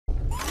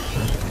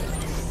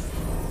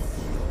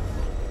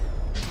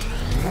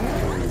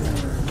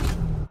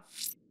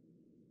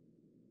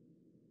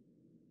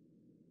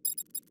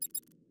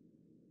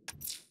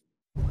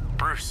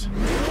Bruce,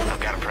 I've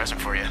got a present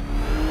for you.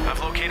 I've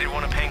located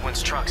one of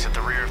Penguin's trucks at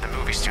the rear of the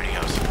movie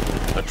studios.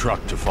 A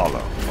truck to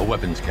follow. A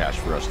weapons cache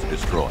for us to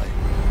destroy.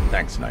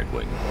 Thanks,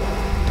 Nightwing.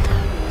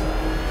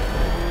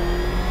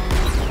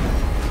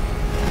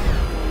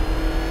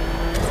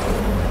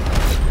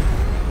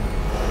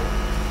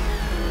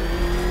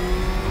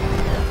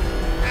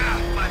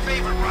 My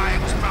favorite ride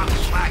was probably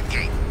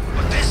Blackgate,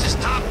 but this is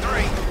top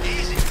 3.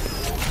 Easy.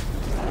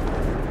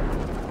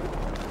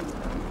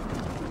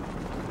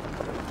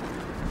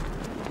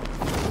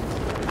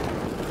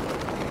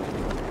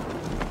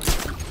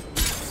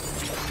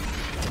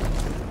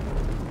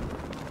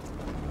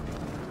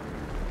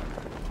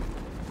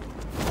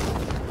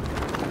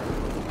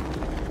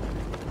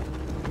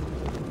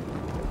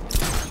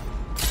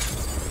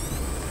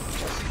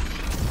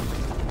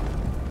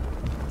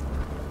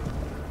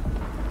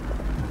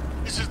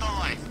 This is the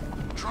life.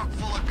 Truck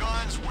full of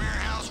guns,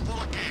 warehouse full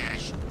of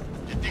cash.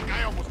 You think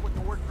I almost went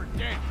to work for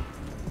Dan?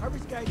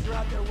 Harvey's guys are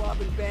out there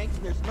robbing banks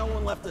and there's no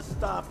one left to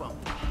stop them.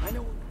 I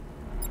know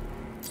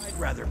I'd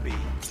rather be.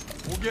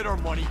 We'll get our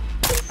money.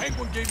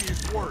 Penguin gave me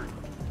his word.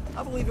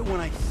 I'll believe it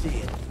when I see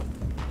it.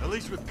 At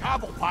least with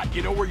Cobblepot,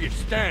 you know where you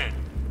stand.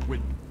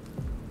 With...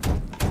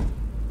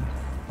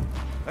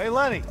 Hey,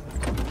 Lenny.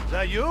 Is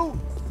that you?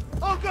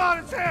 Oh,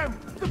 God, it's him!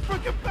 The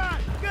frickin' bat!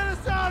 Get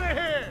us out of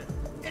here!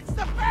 It's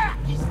the Bat!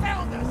 He's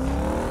found us!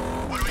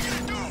 What are we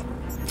gonna do?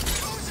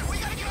 Listen, we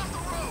gotta get off the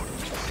road.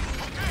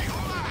 Okay,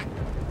 hold on.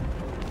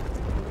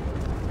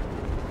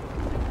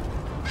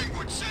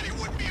 Penguin said he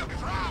wouldn't be a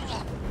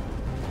problem.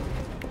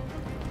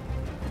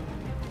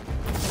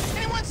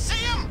 Anyone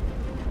see him?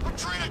 I'm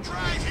trying to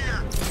drive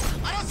here.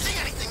 I don't see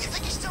anything. You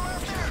think he's still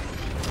out there?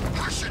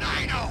 How should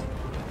I know?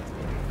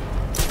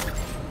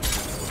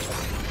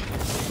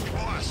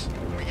 Boss,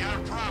 we got a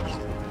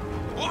problem.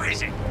 What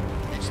is it?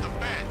 It's the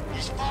Bat.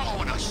 He's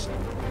following us.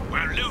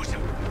 We'll lose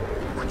him.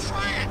 We're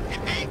trying. It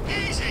ain't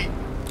easy.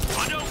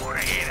 I don't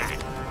want to hear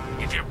that.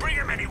 If you bring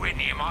him anywhere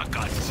near my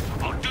guns,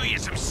 I'll do you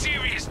some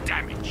serious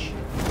damage.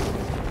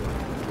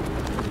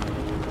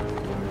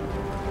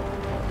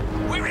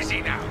 Where is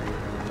he now?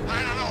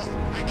 I don't know.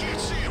 I can't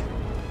see him.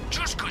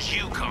 Just 'cause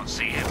you can't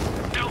see him,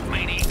 don't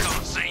mean he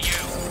can't see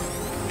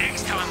you.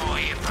 Next time I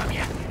hear from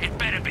you, it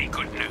better be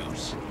good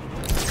news.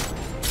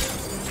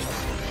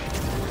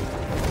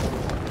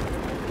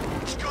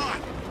 He's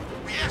gone.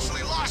 We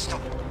actually lost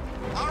him.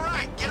 All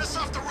right, get us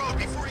off the road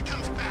before he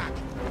comes back.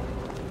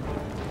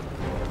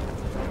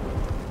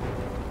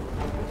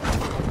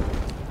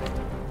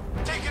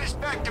 Taking us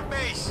back to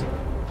base.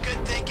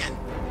 Good thinking.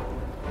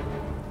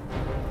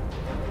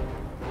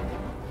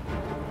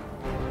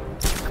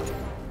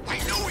 I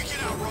know we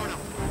can outrun him.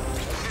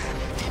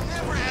 He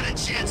never had a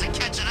chance of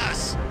catching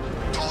us.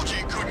 Told you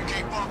he couldn't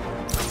keep up.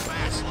 The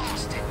Bat's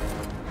lost it.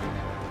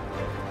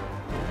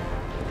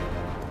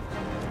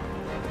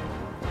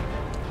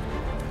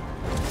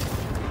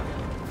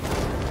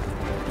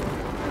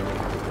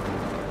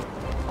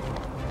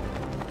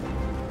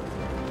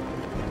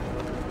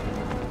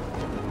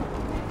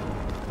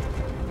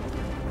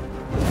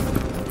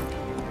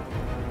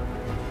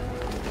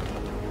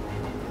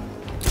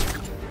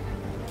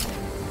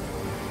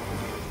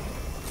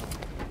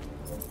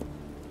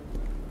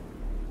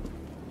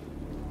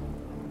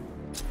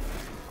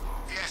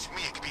 If you ask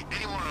me, it could be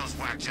any one of those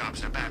whack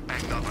jobs that Bat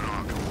banged up in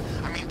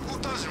Arkham. I mean, who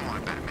doesn't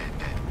want Batman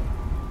dead?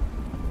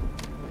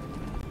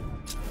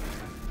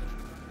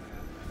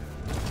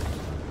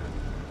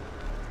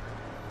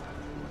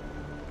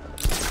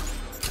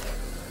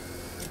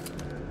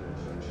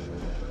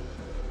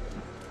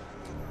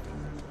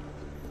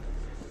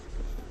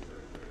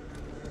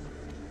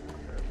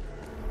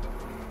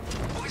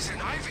 Poison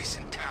Ivy's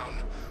in town.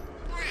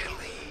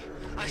 Really?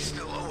 I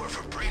still owe her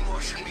for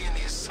brainwashing me in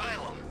the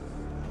asylum.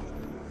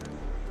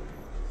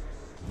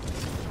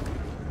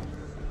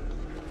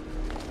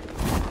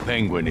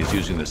 Penguin is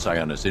using the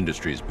Sionis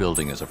Industries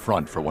building as a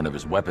front for one of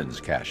his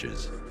weapons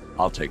caches.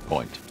 I'll take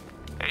point.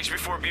 Age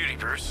before beauty,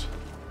 Bruce.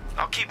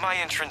 I'll keep my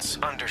entrance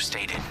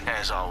understated,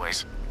 as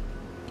always.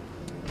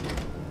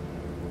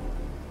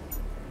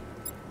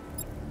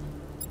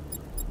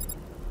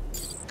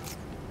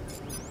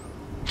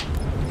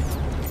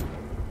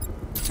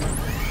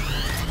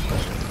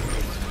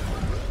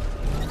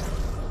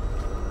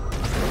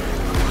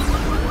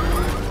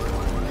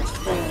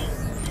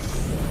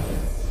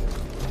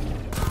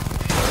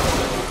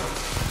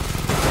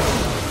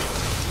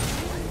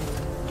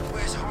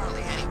 Where's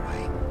Harley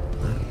anyway?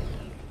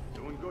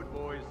 Doing good,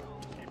 boys.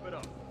 Keep it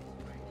up.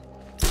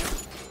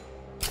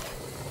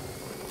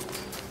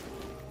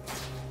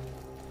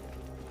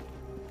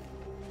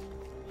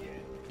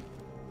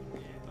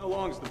 How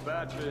long's the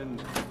Bat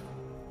been,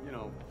 you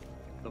know,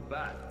 the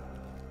Bat?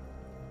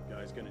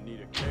 Guy's gonna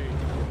need a cage to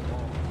get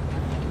along.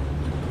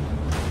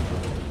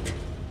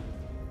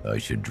 I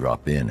should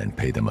drop in and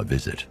pay them a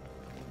visit.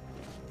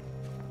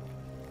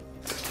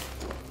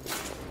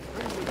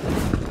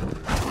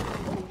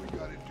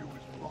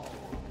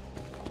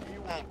 He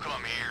won't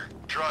come here.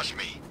 Trust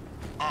me.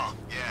 Oh,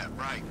 yeah,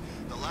 right.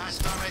 The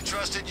last time I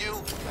trusted you,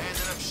 I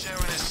ended up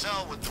sharing a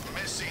cell with the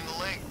missing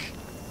link.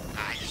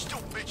 Ah, you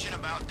still bitching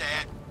about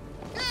that?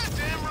 Yeah,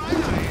 damn right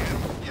I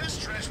am. Your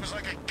stress was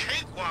like a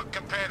cakewalk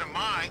compared to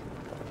mine.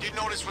 Didn't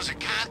know this was a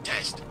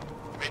contest.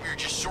 Maybe you're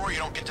just sore you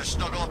don't get to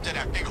snuggle up to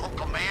that big hunk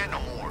of man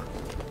no more.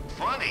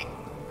 Funny.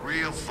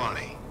 Real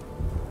funny.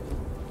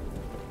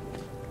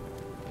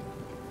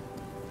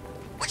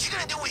 What you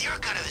gonna do with your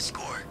cut of the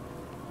score?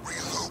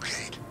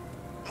 Relocate.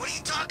 What are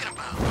you talking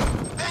about?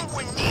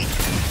 Penguin needs...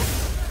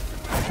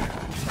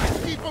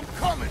 Keep them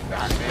coming,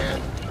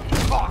 Batman!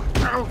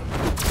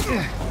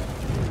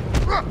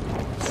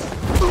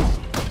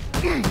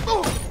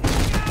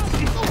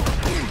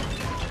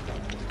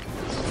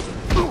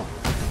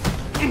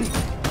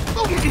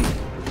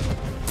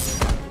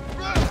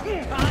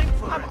 Time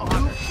for an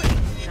honor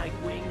face,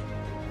 Nightwing.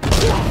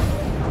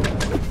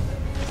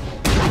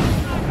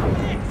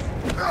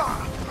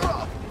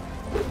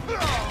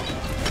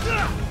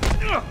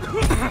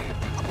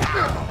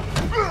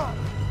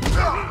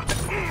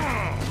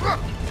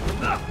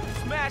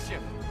 Smash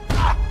him!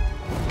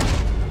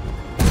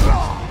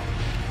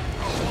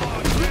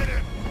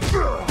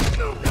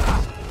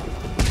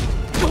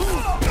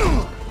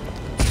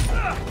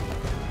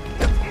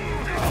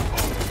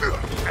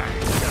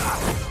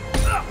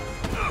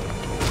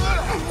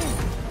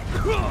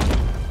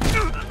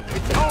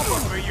 It's over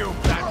for you,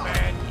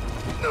 Batman!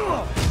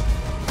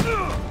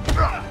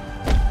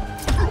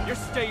 You're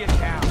staying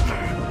down.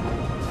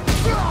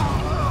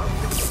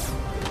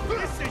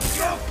 This is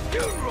your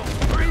funeral,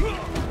 freak!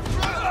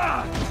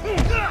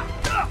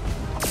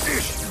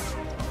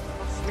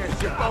 Smash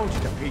your bones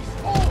to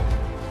pieces.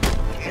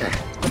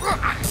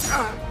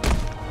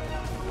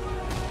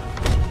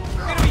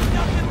 There'll be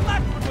nothing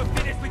left when we're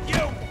finished with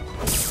you!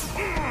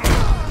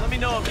 Let me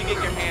know if you get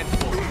your hands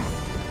full.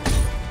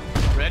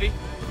 Ready?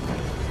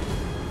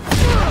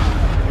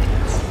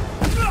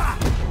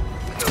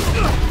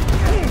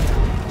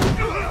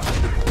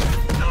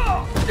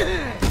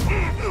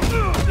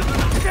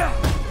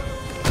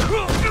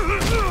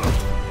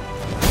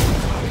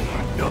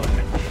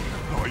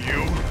 Are you?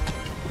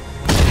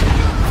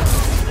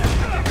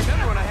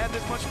 Remember when I had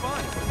this much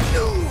fun?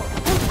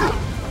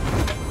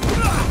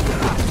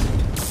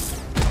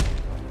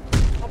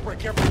 I'll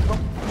break everything.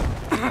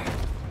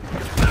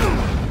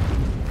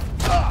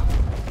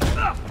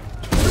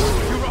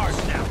 You're ours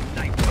now,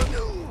 Nightwing.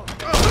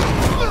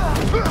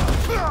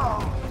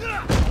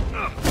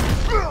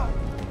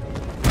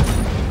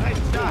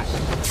 Nice shot.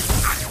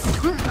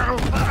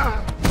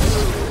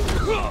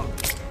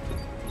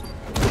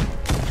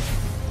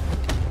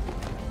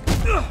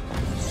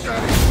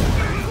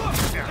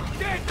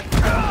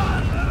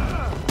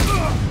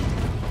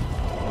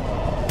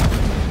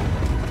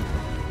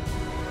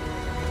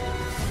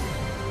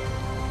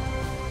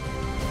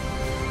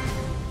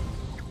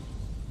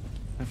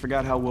 I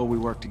forgot how well we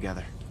worked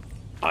together.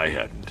 I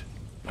hadn't.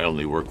 I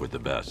only work with the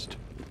best.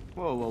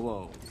 Whoa, whoa,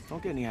 whoa.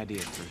 Don't get any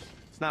ideas, Bruce.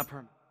 It's not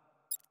permanent.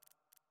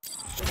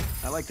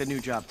 I like the new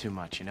job too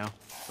much, you know?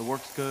 The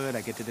work's good,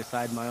 I get to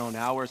decide my own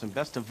hours, and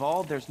best of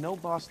all, there's no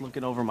boss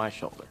looking over my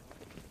shoulder.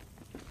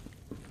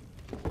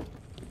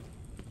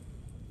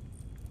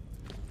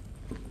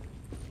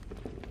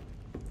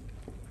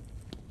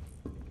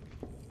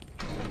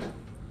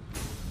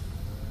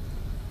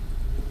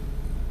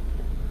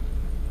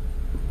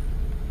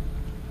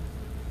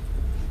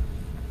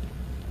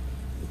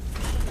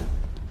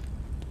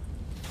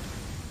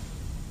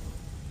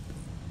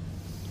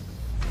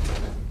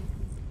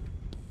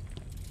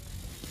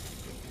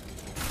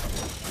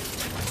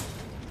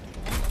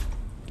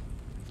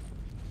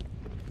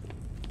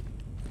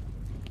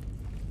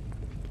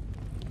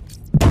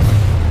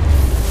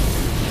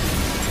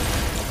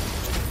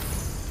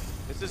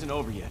 This isn't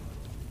over yet.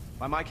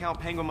 By my count,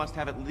 Penguin must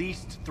have at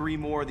least 3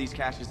 more of these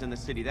caches in the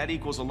city. That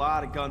equals a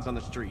lot of guns on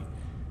the street.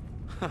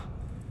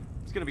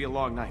 It's gonna be a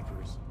long night,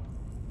 Bruce.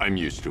 I'm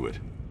used to it.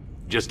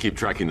 Just keep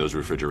tracking those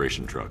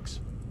refrigeration trucks.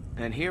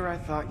 And here I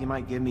thought you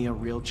might give me a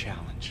real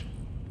challenge.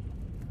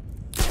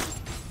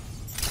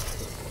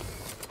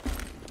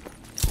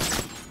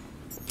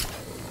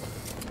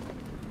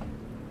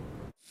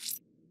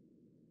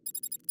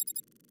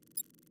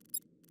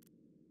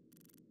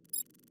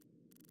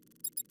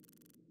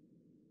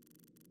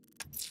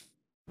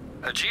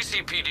 A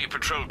GCPD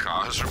patrol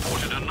car has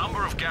reported a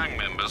number of gang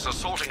members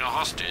assaulting a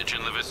hostage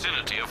in the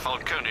vicinity of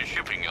Falcone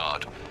shipping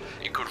yard.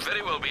 It could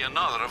very well be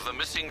another of the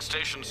missing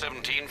Station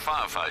 17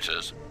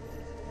 firefighters.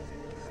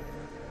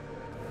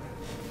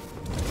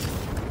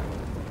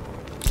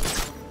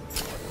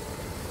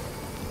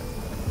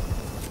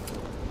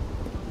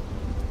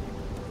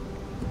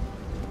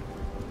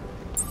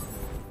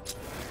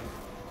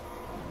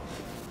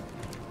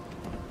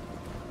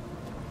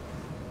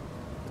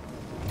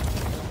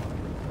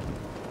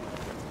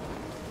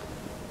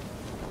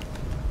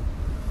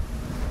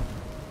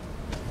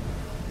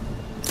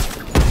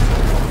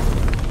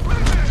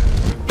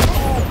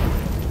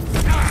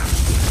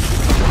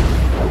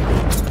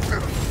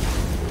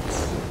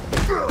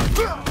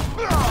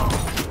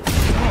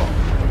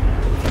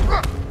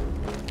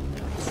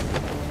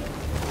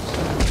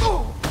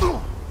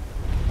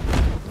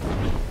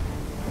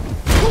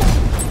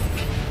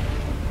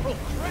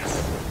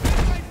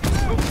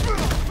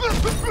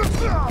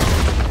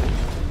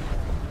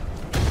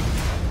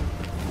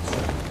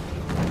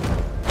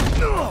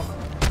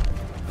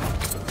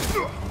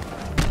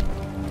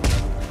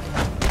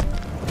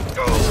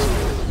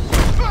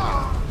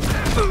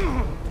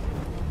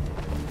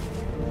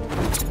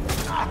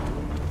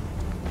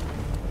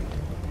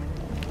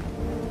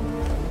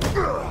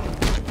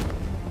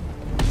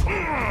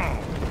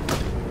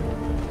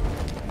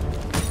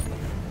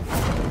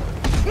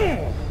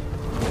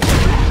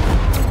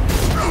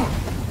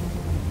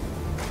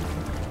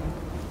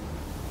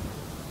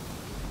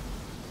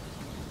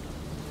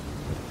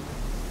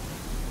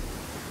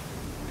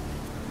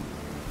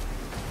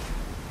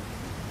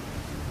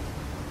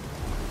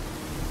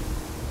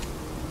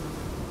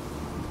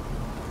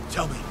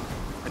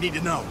 need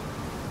to know.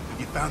 Have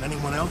you found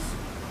anyone else?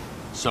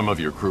 Some of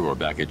your crew are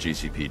back at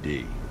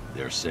GCPD.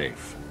 They're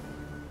safe.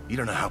 You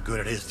don't know how good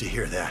it is to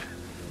hear that.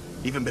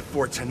 Even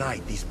before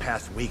tonight, these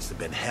past weeks have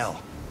been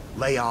hell.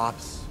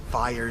 Layoffs,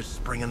 fires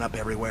springing up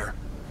everywhere.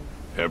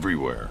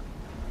 Everywhere?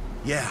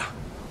 Yeah.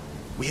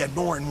 We had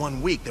more in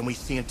 1 week than we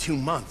see in 2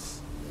 months.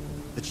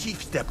 The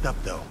chief stepped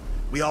up, though.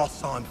 We all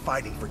saw him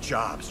fighting for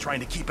jobs, trying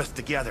to keep us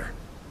together.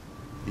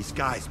 These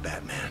guys,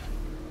 Batman,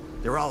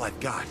 they're all I've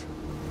got.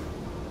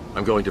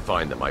 I'm going to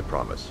find them, I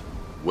promise.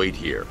 Wait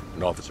here.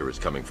 An officer is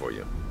coming for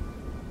you.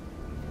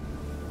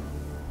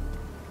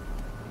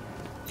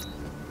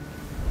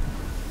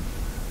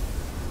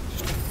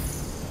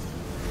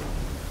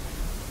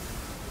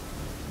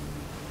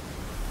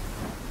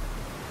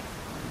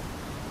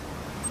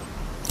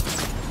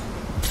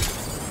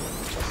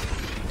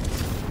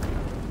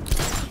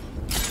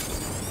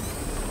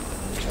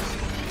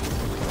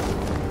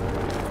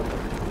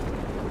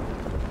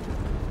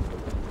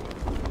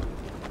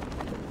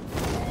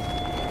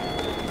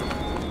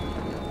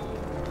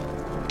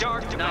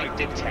 Dark Knight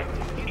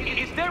Detective.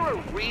 Is there a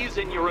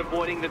reason you're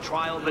avoiding the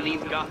trial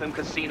beneath Gotham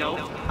Casino?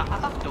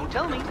 Don't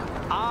tell me.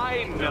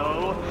 I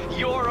know.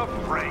 You're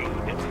afraid.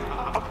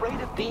 Afraid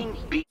of being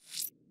beat.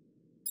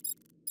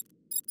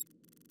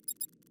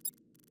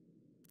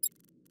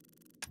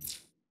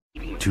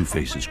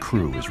 Two-Face's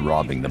crew is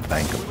robbing the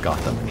Bank of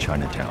Gotham in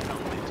Chinatown.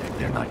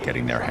 They're not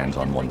getting their hands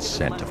on 1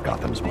 cent of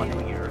Gotham's money.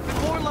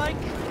 More like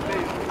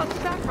a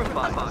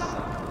sacrifice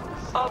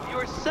of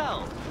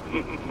yourself.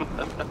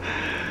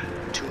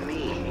 To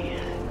me.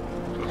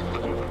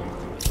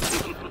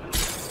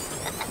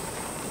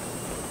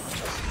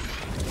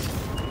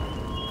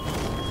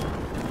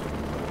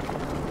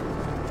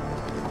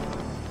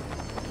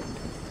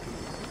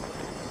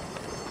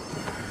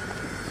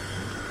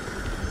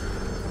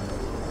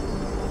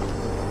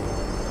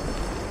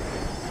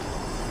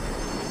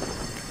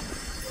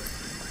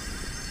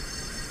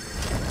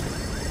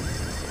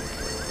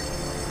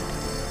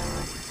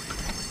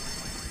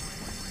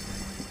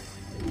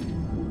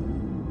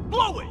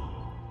 Blow it!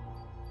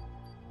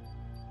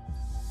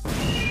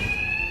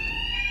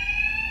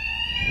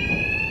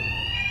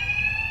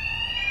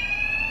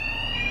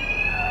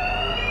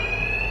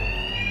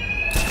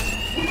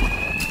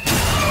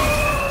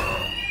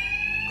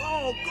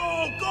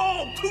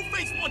 Go!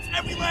 Two-Face wants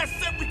every last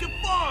cent we can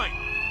find!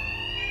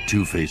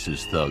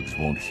 Two-Face's thugs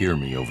won't hear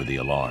me over the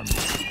alarm.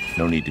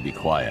 No need to be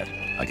quiet.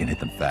 I can hit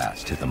them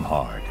fast, hit them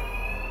hard.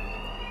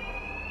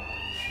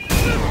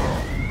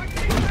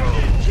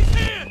 She's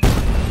here!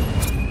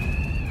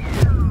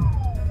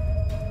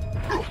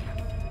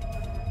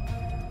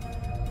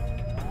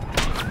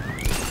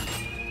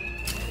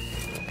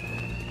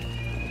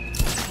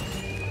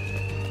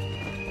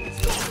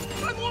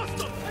 I lost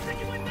them! I think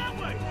he went that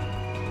way!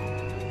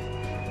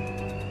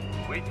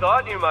 We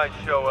thought you might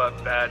show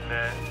up,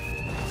 Batman.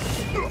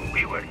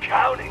 We were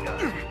counting on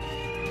it.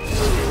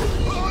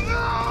 Oh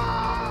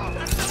no!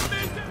 That's not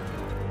amazing!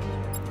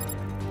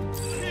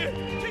 Here,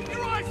 keep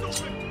your eyes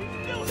open! He's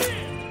still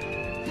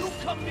here! You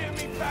come near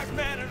me,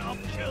 Batman, and I'll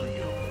kill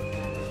you!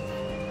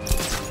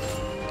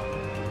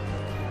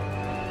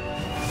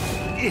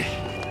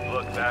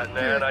 Look,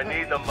 Batman, I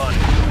need the money.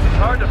 It's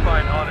hard to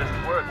find honest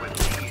work with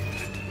these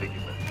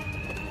disfigurements.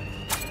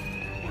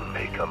 You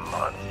make a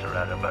monster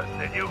out of us,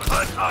 then you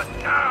hunt us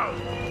down!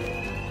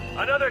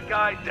 Another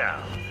guy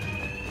down.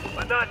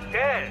 But not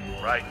dead,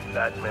 right,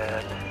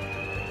 Batman?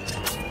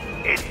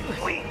 It's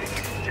sweet that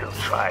you still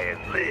try and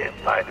live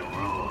by the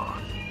rules.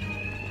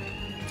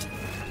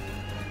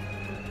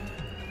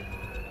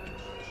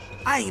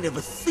 I ain't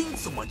ever seen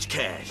so much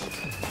cash.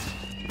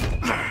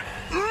 I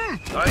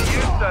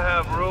used to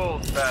have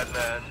rules,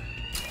 Batman.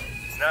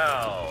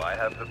 Now I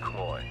have the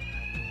coin.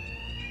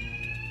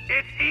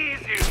 It's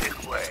easier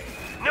this way.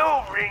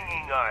 No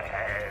wringing our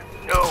hands,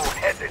 no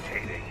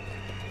hesitating.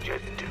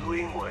 Just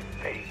doing what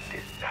fate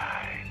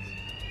decides.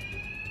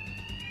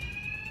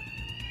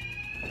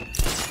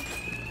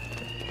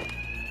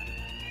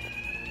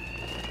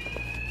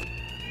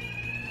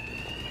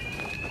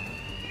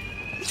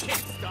 You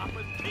can't stop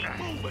us. Keep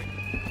moving.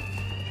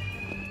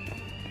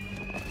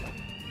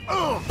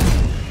 Another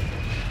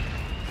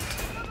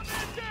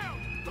man down.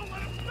 Don't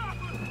let him stop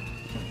us.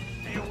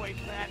 Stay away,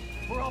 Pat,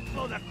 or I'll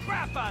blow the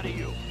crap out of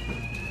you.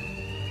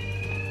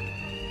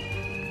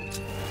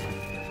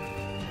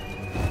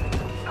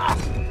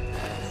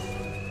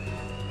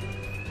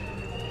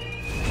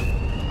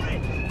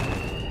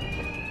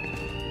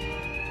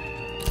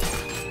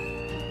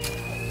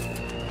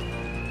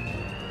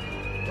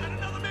 Got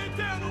another man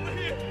down over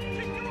here.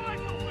 Keep your eyes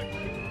open.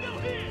 He's still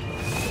here.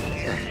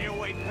 Stay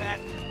away, Pat,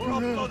 or I'll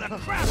blow the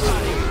crap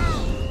out of you.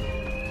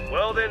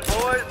 Well then,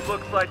 boys,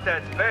 looks like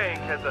that bank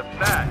has a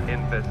bat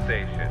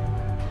infestation.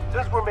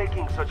 Since we're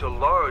making such a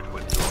large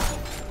withdrawal,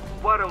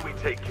 why don't we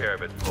take care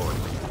of it for you?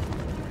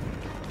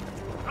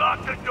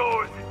 Lock the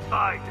doors and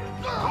find him.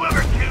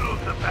 Whoever kills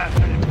the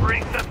bastard and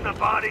brings us the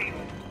bodies,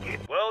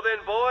 well then,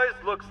 boys,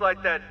 looks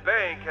like that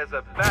bank has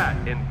a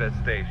bat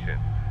infestation.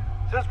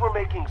 Since we're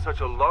making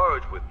such a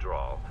large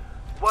withdrawal,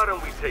 Why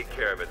don't we take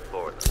care of it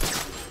for them?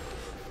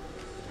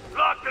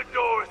 Lock the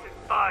doors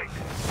and fight.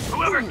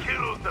 Whoever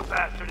kills the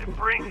bastard and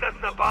brings us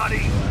the body,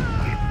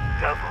 we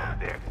double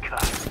their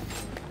cut.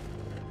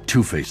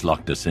 Two-Face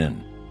locked us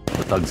in.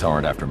 The thugs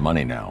aren't after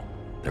money now.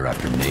 They're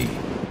after me.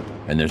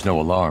 And there's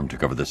no alarm to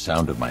cover the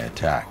sound of my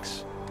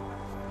attacks.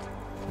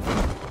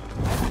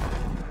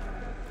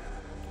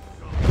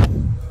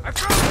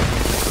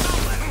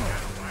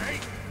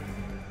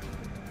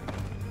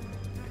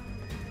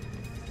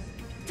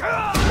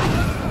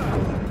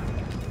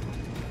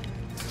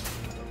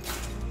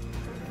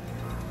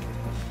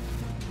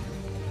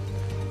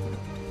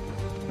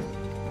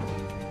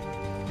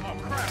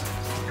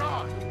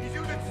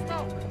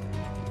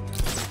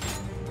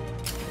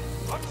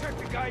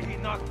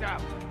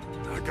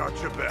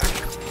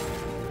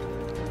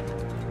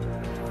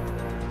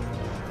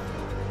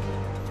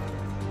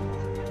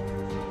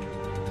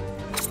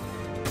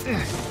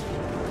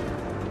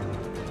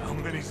 How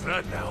many's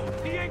that now?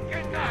 He ain't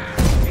getting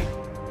up!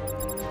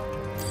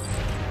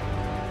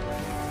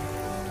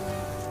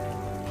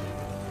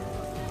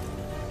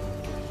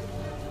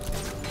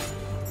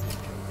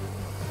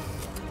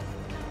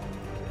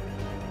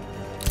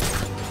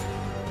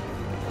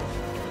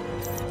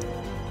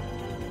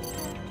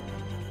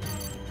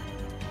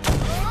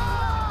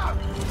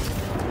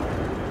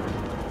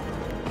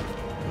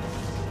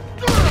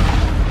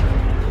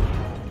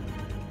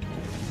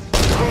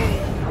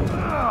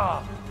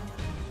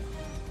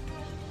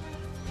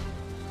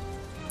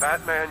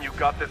 Batman, you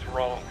got this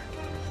wrong.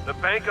 The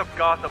Bank of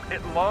Gotham,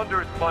 it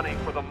launders money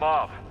for the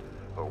mob.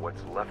 Or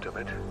what's left of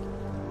it.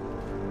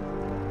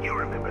 You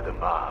remember the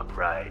mob,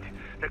 right?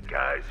 The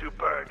guys who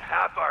burned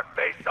half our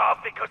face off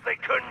because they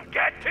couldn't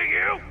get to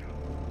you?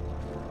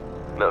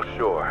 Now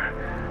sure,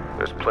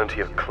 there's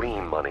plenty of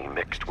clean money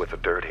mixed with the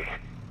dirty.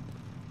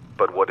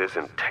 But what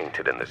isn't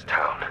tainted in this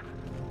town?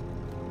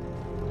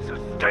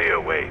 So stay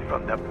away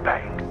from the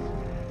banks.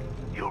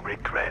 You'll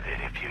regret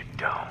it if you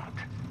don't.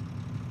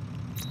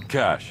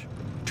 Cash,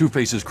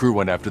 Two-Face's crew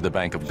went after the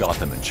Bank of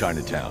Gotham in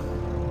Chinatown.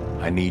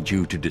 I need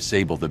you to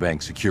disable the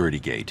bank's security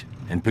gate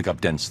and pick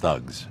up Dent's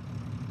thugs.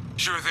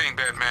 Sure thing,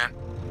 Batman.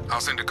 I'll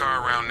send a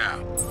car around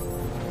now.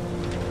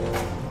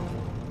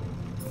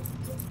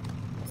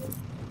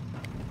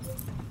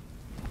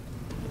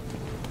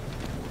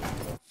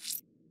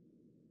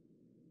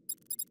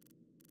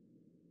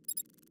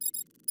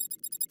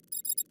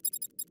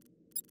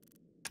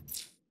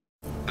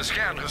 The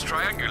scan has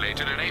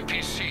triangulated an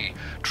APC.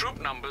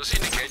 Troop numbers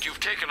indicate you've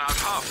taken out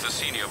half the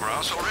senior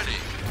brass already.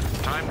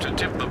 Time to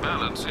tip the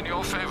balance in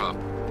your favor.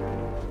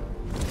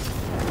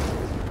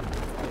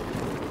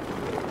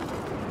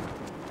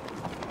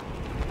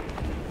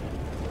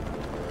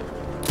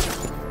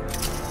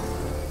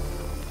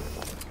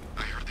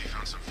 I heard they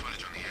found some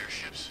footage on the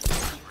airships.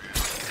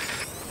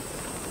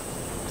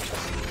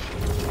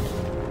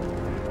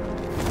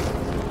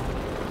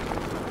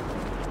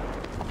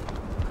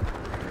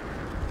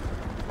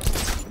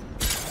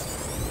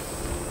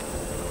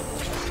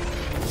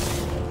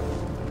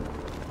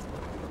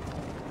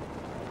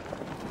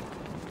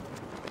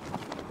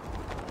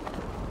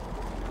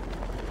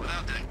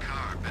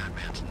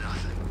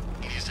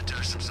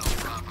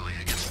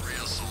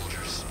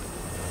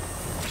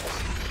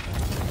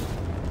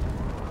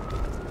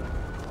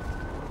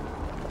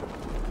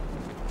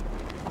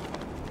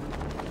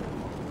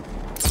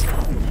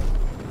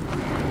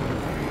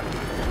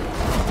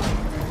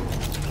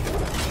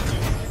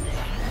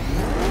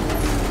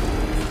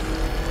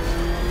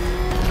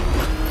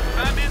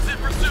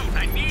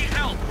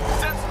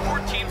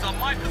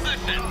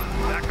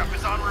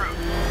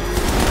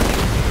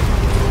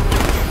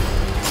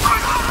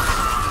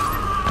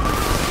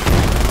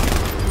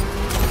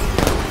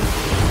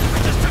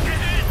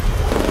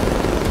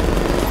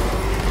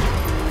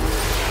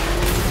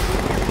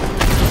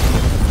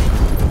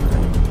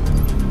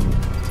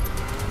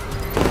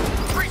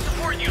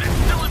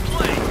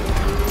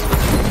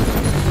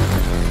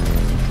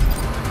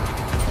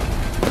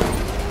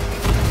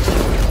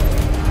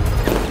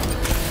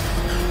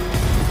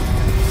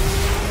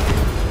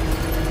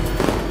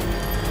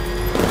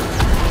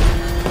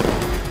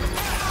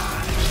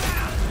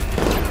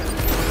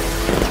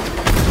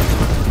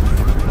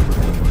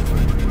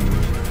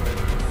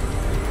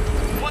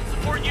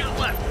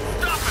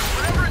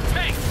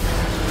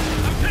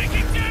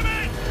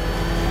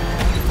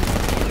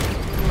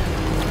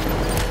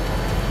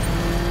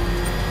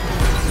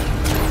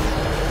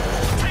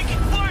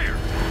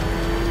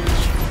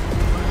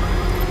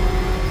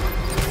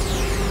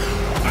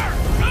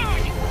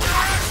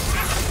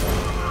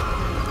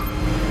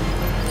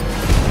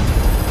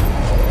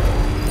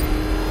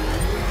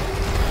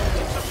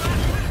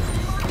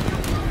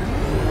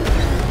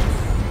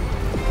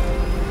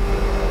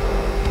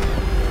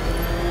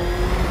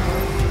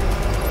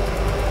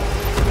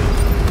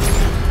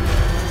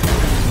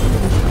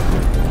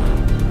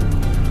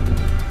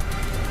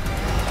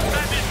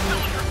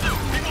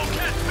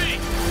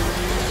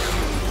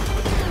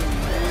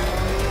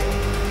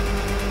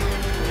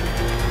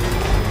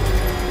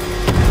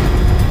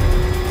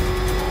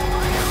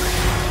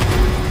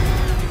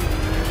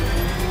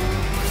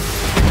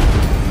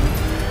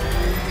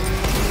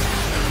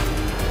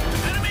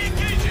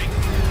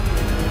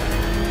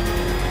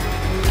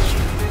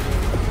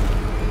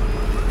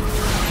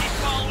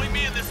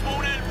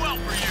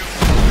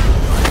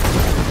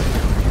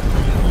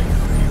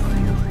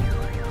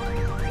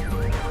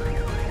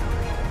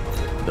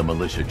 The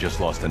militia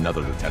just lost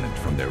another lieutenant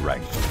from their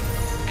ranks.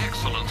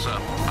 Excellent, sir.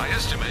 I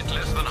estimate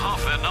less than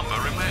half their number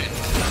remain.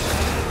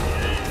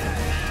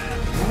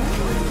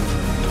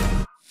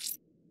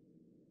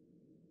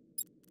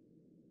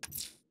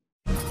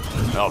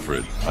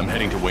 Alfred, I'm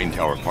heading to Wayne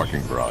Tower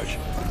parking garage.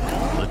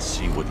 Let's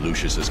see what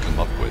Lucius has come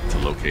up with to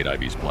locate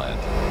Ivy's plant.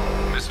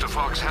 Mr.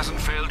 Fox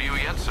hasn't failed you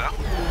yet, sir.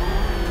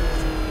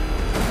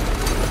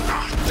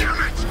 Oh, damn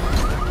it!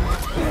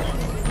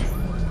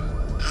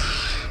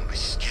 My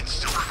skin's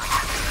still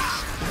crawling.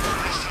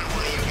 Last time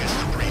one of you gets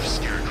the brief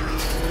Scarecrow.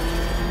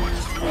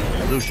 What's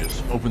the...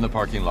 Lucius, open the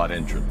parking lot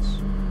entrance.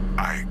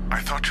 I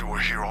thought you were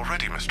here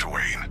already, Mr.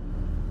 Wayne.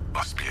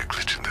 Must be a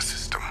glitch in the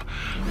system.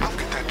 I'll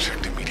get that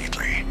checked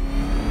immediately.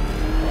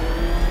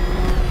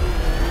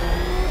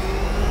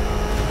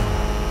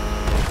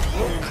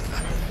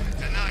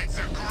 Tonight's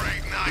a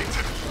great night.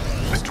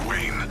 Mr.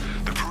 Wayne,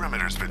 the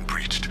perimeter's been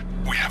breached.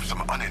 We have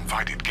some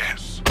uninvited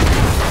guests.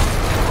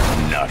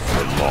 Not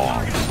for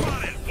long.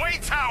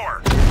 Wayne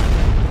Tower!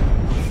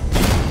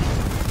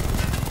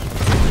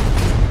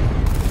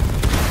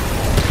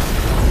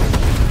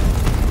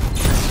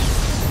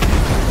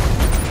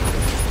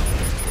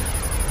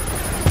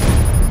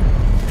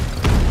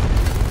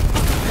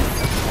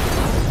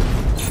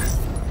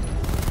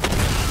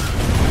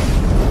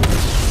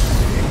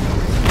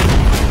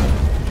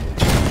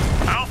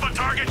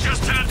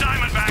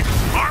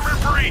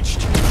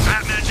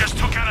 Batman just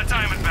took out a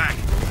Diamondback.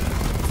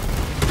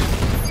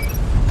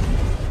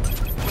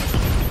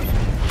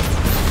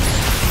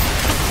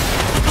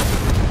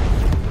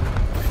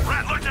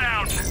 Rat, look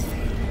down.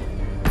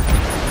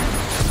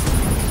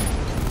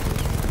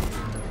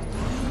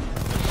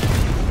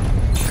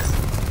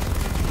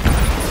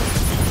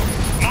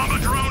 Mamba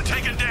drone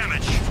taking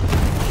damage.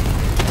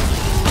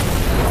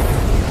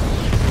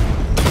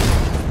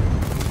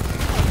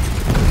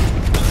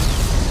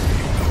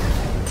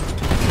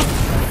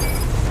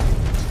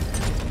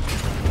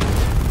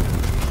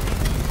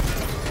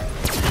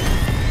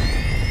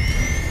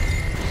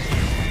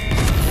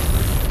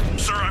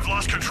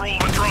 Control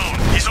of a drone.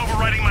 He's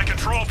overriding my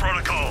control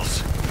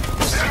protocols.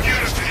 Send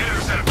units to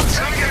intercept.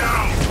 Take it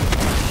out!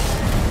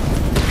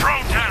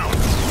 Drone down!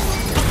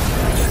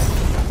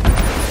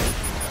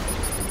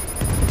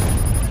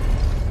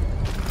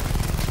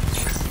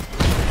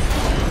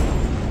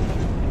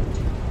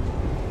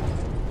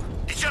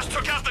 He just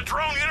took out the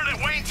drone unit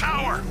at Wayne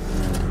Tower!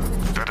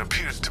 That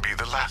appears to be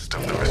the last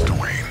of them, Mr.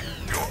 Wayne.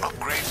 Your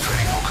upgrades to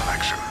Eagle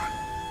Collection.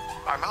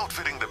 I'm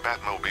outfitting the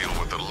Batmobile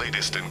with the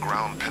latest in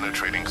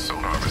ground-penetrating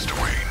sonar, Mr.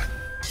 Wayne.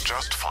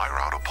 Just fire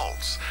out a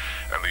pulse,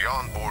 and the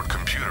onboard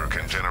computer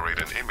can generate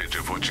an image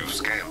of what you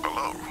scan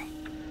below.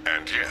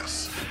 And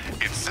yes,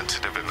 it's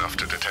sensitive enough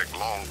to detect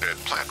long-dead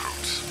plant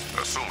roots,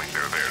 assuming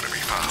they're there to be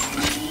found.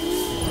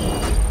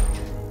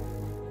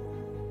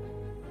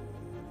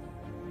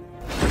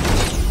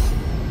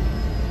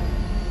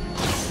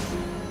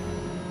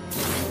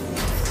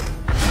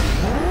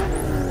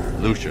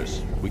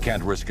 Lucius, we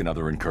can't risk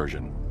another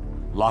incursion.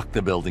 Lock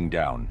the building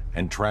down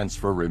and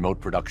transfer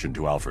remote production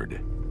to Alfred.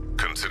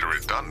 Consider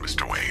it done,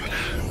 Mr. Wayne.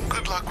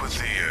 Good luck with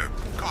the,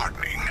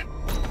 gardening.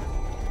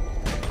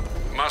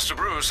 Master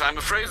Bruce, I'm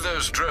afraid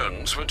those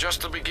drones were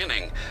just the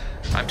beginning.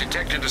 I've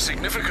detected a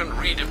significant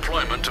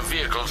redeployment of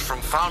vehicles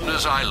from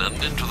Founders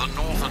Island into the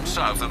north and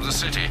south of the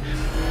city.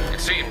 It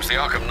seems the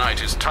Arkham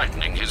Knight is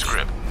tightening his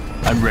grip.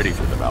 I'm ready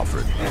for them,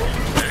 Alfred.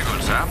 Very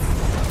good, sir.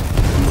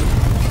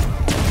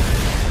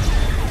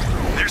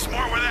 There's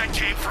more where that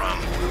came from.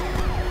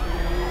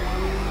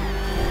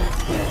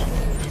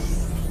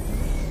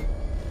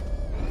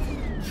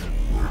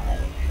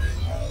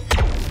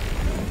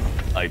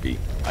 Ivy,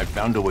 I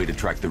found a way to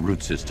track the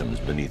root systems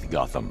beneath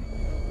Gotham.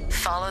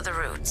 Follow the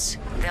routes.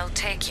 They'll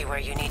take you where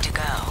you need to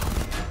go.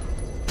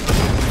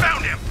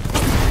 Found him!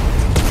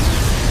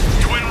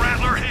 Twin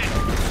Rattler hit!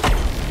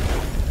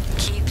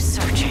 Keep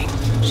searching.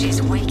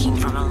 She's waking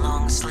from a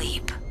long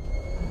sleep.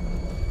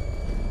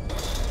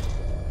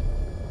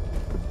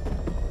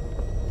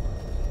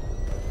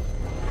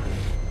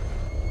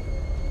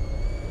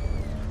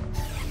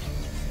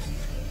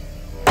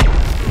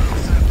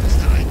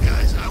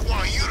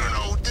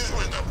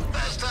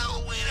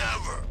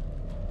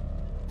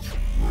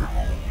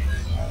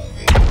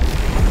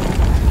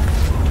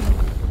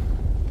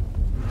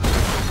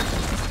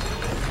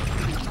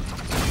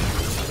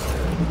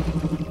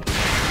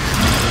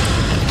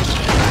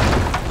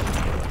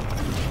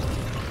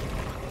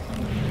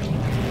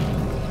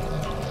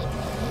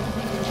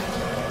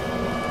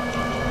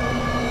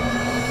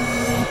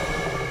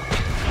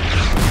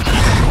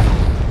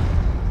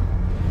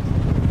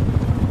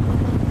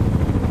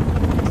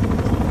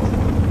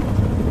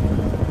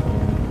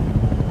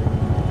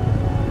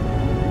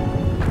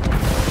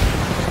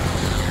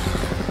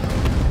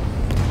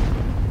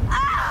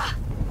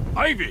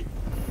 Ivy!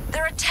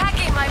 They're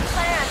attacking my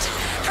plant!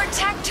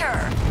 Protect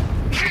her!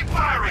 Keep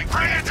firing!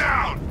 Bring it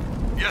down!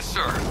 Yes,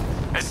 sir.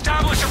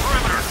 Establish a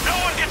perimeter! No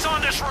one gets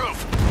on this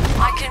roof!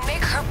 I can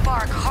make her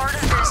bark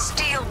harder than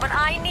steel, but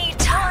I need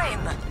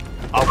time!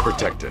 I'll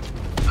protect it.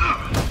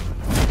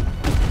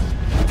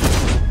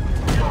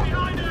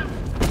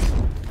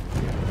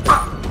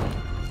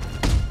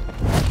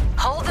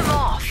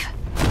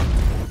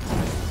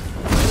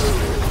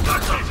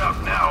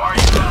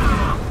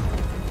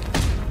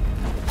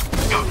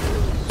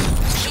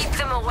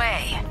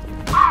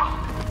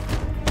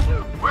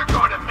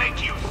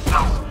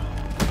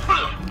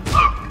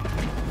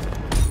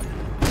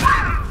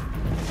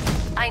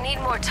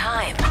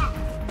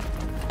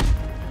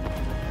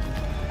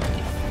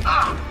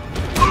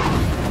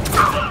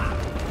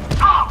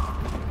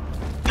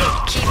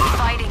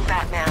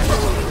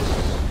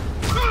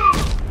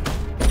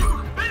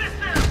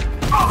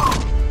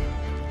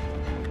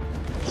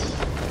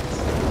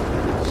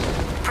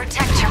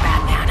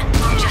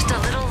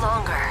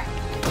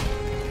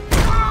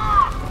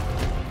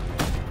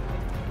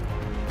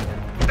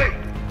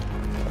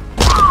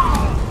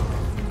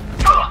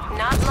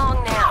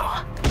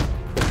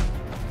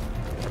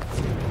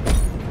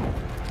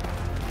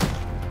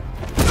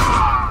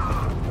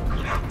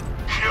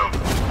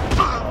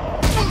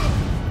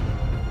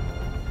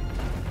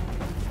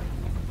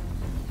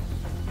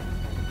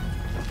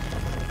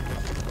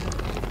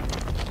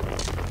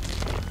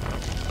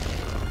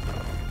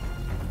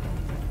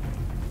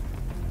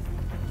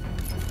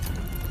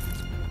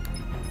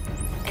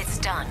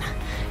 done.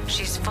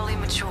 She's fully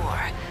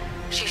mature.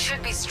 She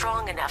should be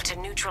strong enough to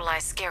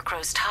neutralize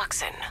Scarecrow's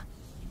toxin.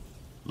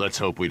 Let's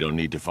hope we don't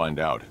need to find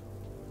out.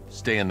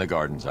 Stay in the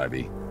gardens,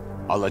 Ivy.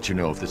 I'll let you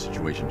know if the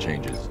situation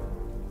changes.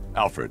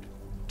 Alfred,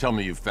 tell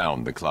me you've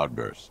found the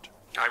cloudburst.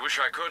 I wish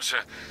I could, sir,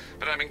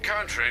 but I'm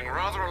encountering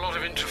rather a lot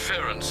of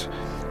interference.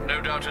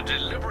 No doubt a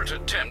deliberate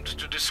attempt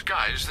to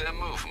disguise their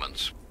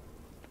movements.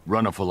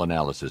 Run a full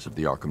analysis of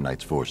the Arkham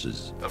Knight's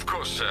forces. Of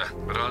course, sir,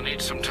 but I'll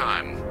need some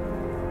time.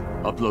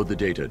 Upload the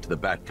data to the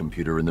Bat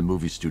computer in the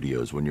movie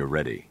studios when you're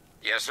ready.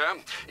 Yes, sir.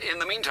 In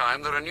the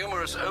meantime, there are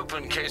numerous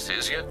open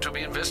cases yet to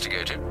be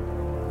investigated.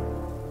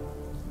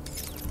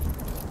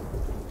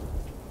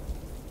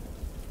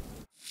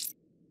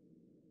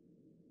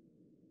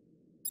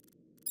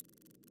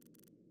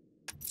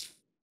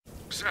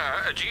 Sir,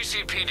 a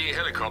GCPD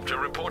helicopter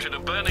reported a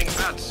burning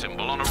bat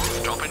symbol on a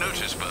rooftop in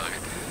Otisburg.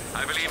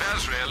 I believe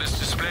Azrael is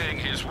displaying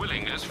his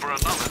willingness for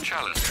another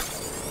challenge.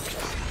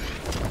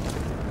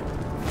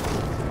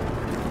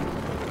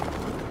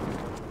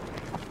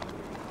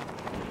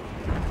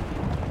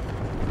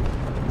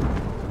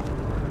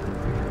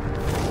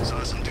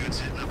 Saw some dudes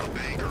hitting up a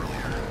bank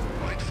earlier.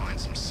 Might find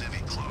some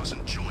civvy clothes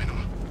and join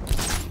them.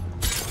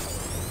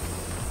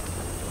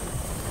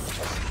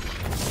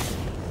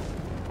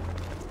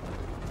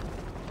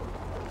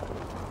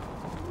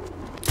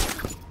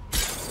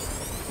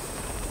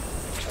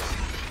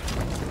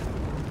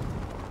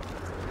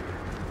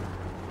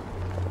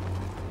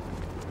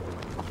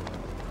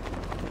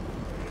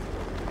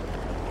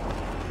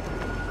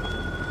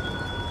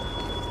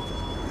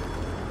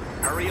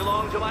 Hurry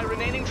along to my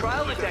remaining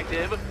trial,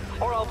 detective,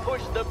 or I'll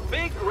push the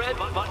big red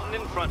button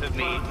in front of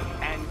me,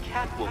 and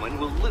Catwoman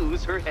will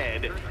lose her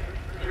head.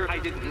 I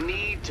didn't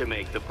need to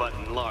make the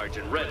button large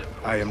and red.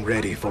 I am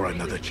ready for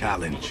another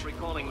challenge.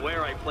 Recalling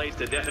where I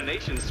placed a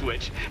detonation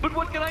switch, but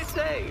what can I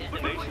say?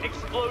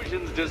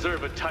 Explosions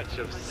deserve a touch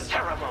of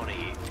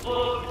ceremony.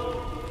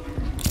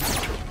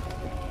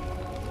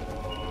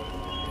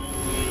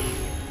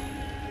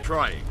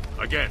 Trying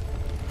again.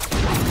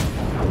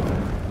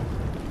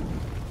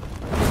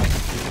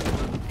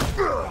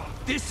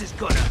 This is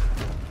gonna...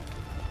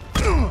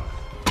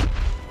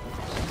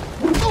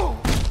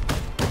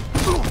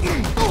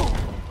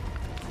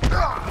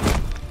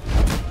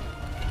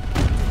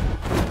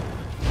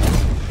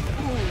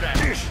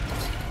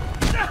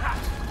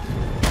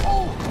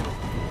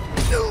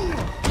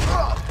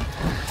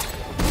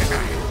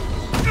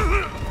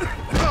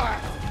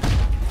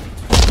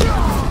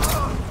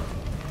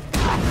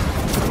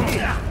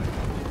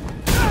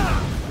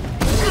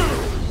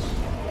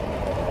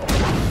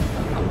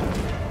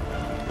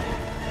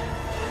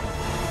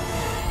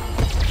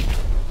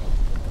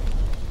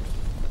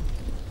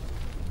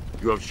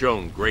 You have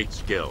shown great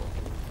skill.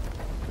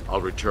 I'll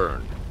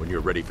return when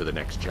you're ready for the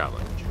next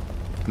challenge.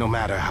 No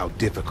matter how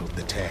difficult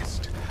the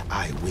test,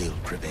 I will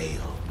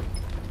prevail.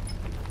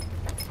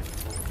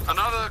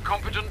 Another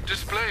competent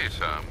display,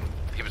 sir.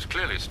 He was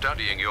clearly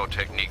studying your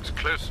techniques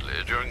closely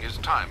during his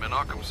time in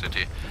Arkham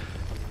City.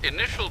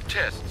 Initial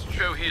tests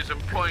show he is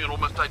employing an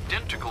almost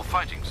identical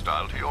fighting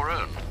style to your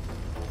own.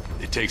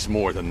 It takes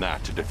more than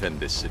that to defend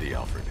this city,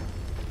 Alfred.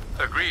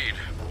 Agreed.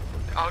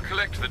 I'll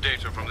collect the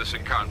data from this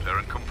encounter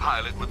and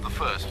compile it with the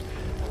first.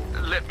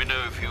 Let me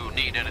know if you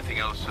need anything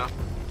else, sir.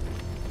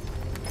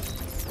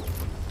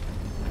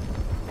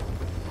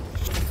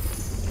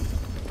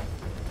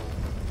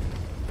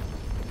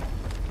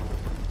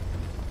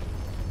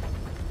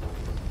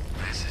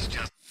 This is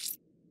just...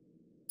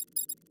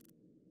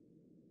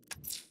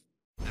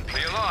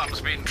 The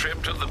alarm's been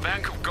tripped at the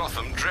Bank of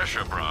Gotham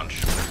Drescher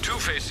branch.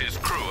 Two-Face's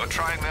crew are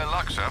trying their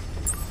luck, sir.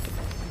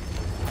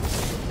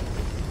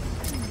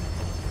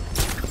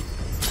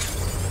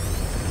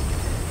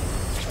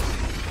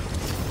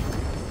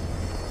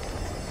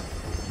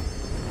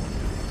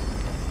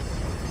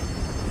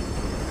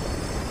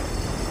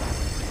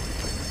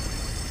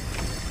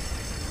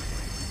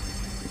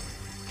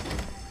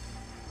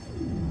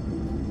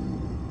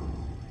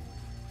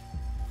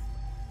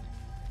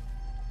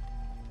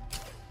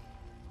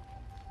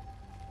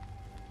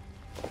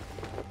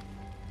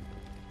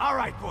 All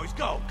right, boys,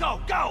 go,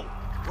 go, go!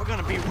 We're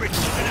gonna be rich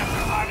even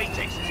after Harley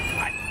takes his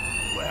cut.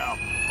 Well,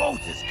 both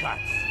his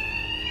cuts.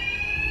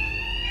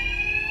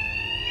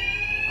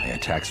 My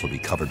attacks will be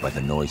covered by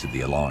the noise of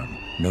the alarm.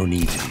 No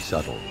need to be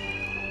subtle.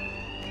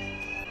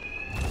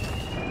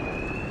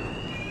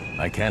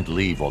 I can't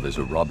leave while there's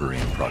a robbery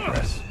in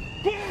progress.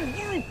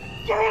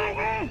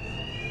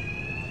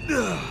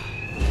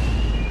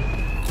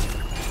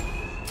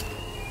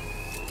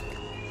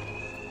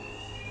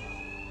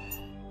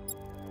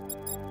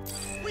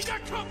 We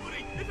got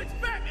company! If it's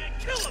Batman,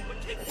 kill him, but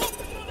keep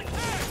focused on the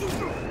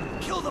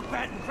cash! Kill the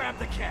bat and grab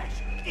the cash.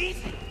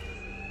 Easy!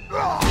 Come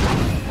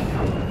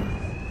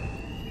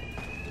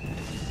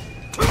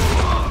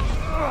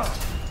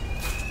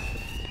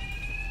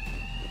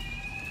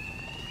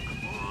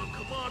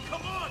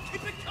on!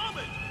 Keep it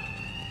coming!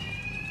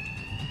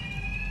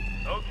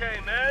 Okay,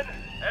 men.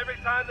 Every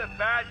time the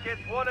bat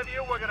gets one of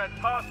you, we're gonna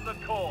toss the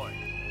coin.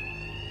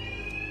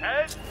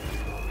 Heads,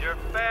 Your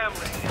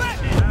family.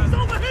 Batman! He's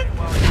over here!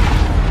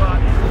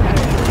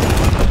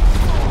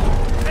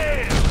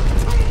 Damn!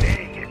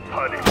 They get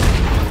punished.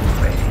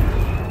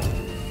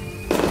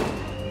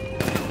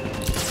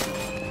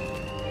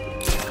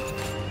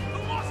 I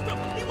lost him!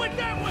 He went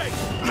that way!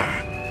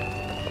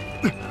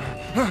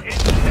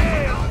 It's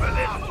jail for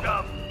this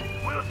stuff.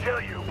 We'll tell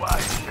you why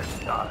it's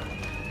just done.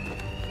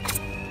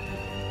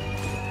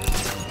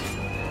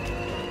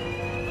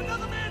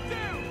 Another man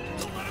down!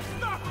 Don't let him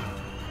stop us!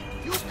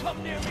 You come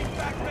near me,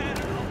 Batman,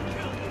 or I'll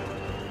kill you!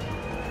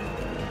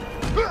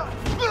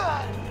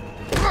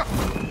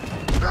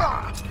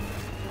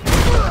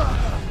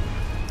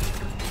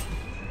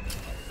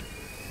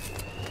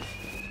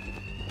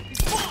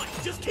 He's fine!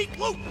 Just keep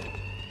looting!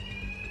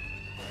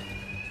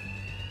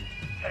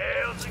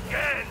 Tails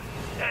again!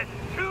 That's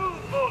 2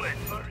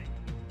 bullets for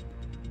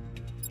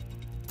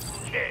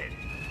each kid.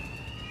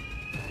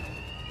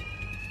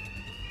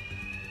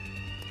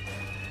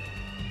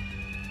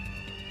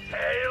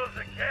 Tails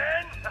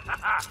again?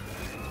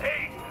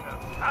 Ain't in a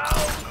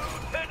foul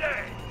mood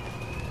today.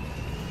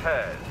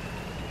 Head.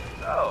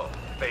 Oh,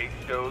 face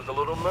shows a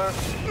little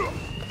mercy.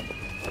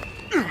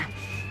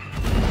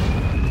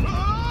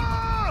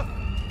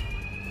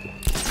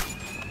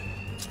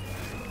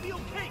 Be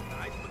okay,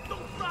 guys, but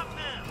don't stop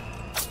now!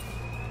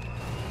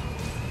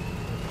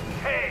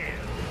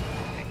 Tails.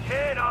 You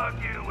can't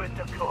argue with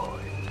the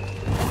coin.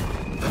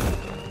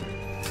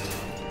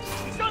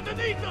 He's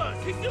underneath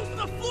us! He's using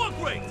the floor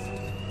grates!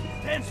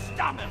 Then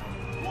stop him!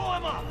 Blow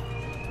him up!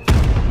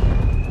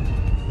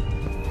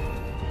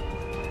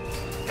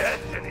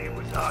 Destiny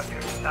was on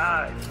your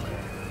side,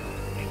 friend.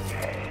 It's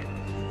head.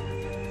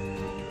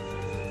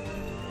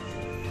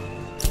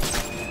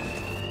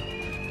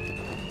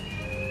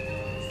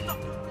 Stop!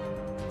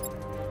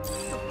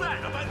 It's a bat!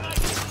 How about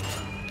night?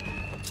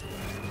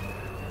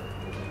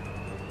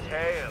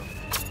 Tails.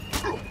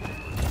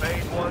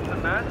 Fate wants a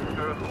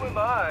massacre. Who am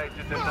I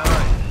to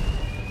deny?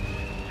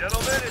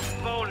 Gentlemen, it's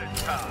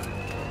bonus time.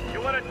 You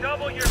want to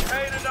double your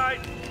pay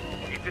tonight?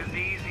 It's as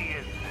easy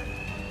as this.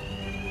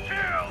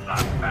 Kill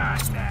the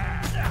Batman!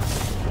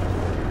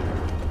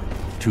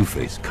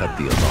 Two-Face cut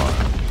the alarm.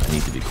 I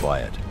need to be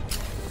quiet.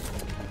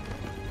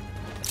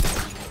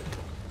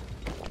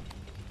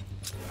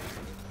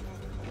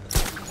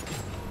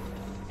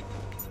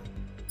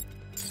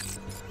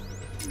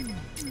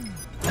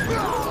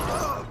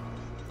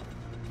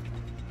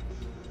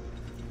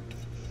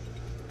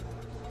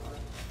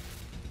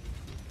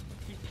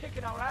 He's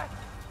kicking our ass.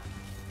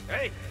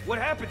 Hey, what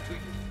happened to you?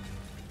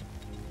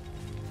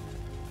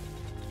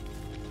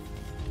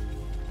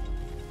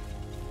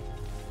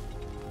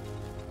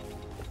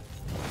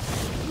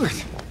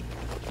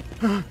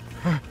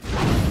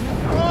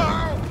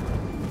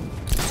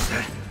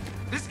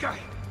 This guy,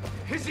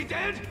 is he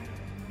dead?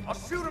 I'll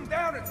shoot him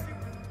down and see.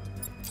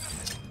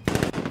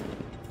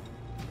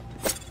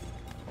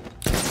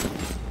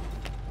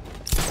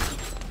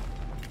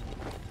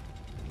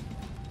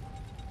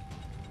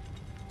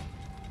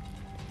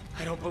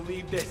 I don't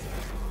believe this.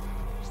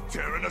 He's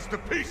tearing us to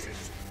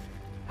pieces.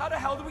 How the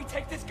hell do we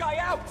take this guy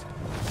out?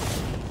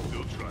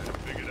 Still trying to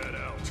figure that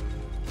out.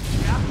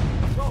 Yeah?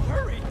 Well,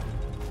 hurry!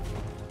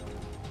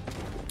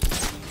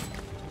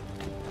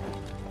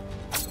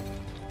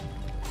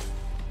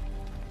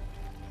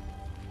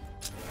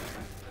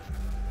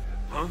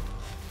 Huh?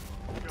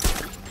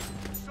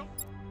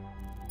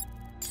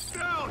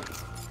 Down!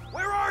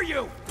 Where are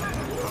you?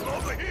 I'm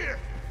over here!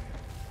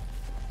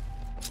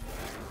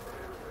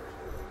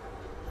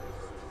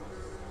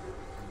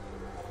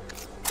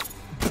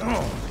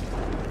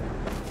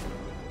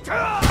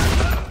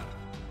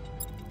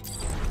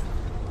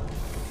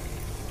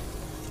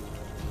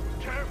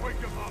 Can't wake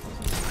him up!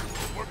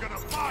 We're gonna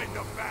find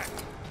the bat!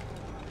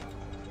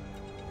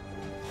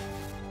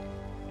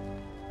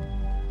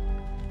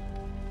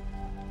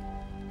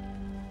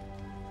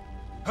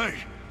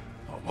 Hey!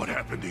 What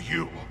happened to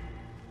you?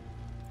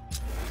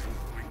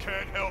 We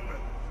can't help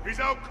him. He's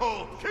out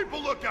cold. Keep a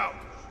lookout!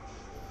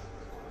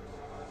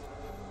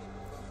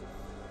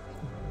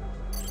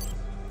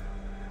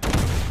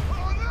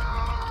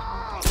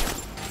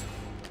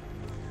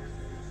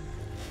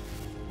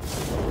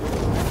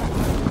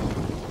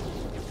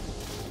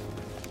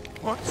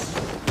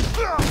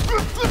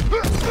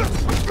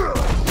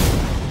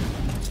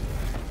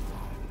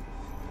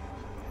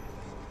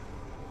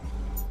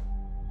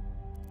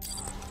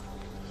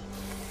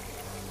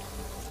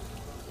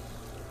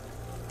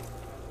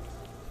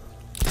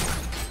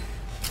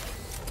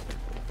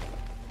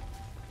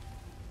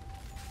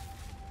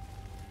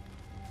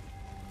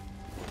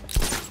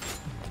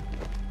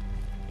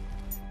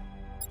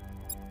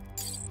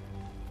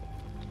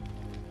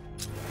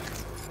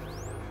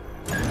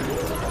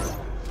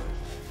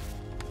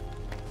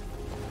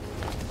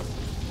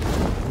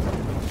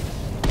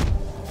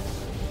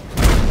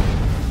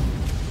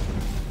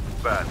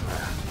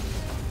 Batman,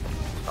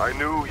 I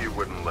knew you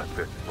wouldn't let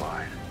this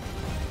slide.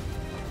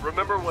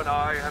 Remember when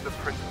I had the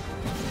principal?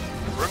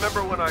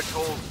 Remember when I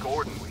told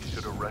Gordon we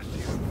should arrest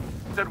you?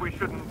 Said we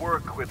shouldn't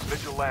work with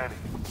vigilantes?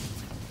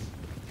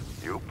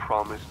 You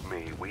promised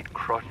me we'd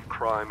crush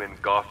crime in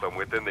Gotham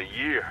within the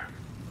year.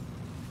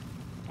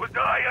 Was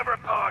I ever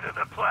part of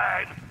the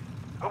plan?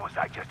 Or was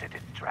I just a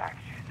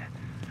distraction?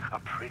 A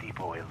pretty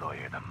boy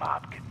lawyer the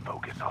mob could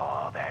focus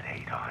all that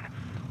hate on,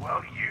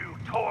 while you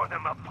tore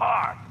them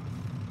apart.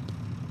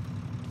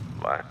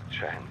 Last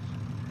chance.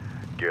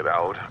 Get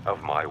out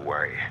of my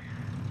way,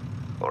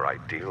 or I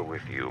deal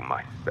with you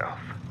myself.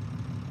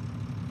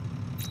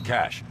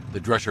 Cash, the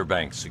Drescher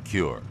Bank's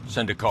secure.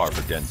 Send a car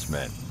for Dent's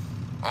men.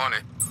 On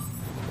it.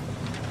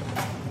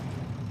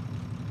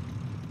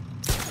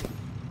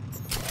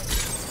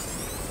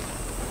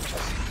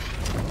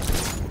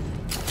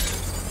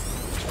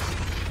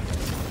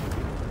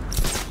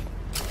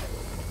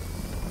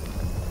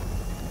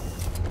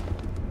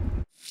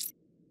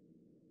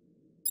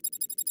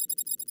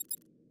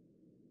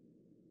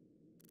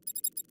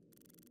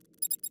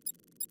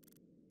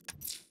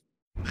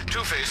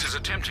 Two-Face is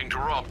attempting to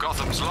rob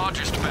Gotham's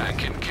largest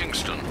bank in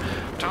Kingston.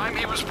 Time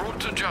he was brought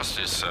to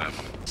justice, sir.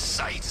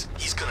 Sights,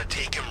 he's gonna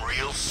take him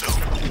real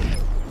soon.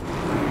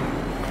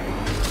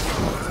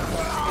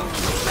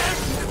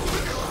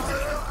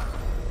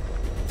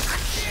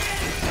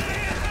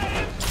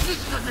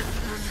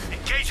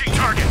 Engaging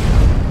target.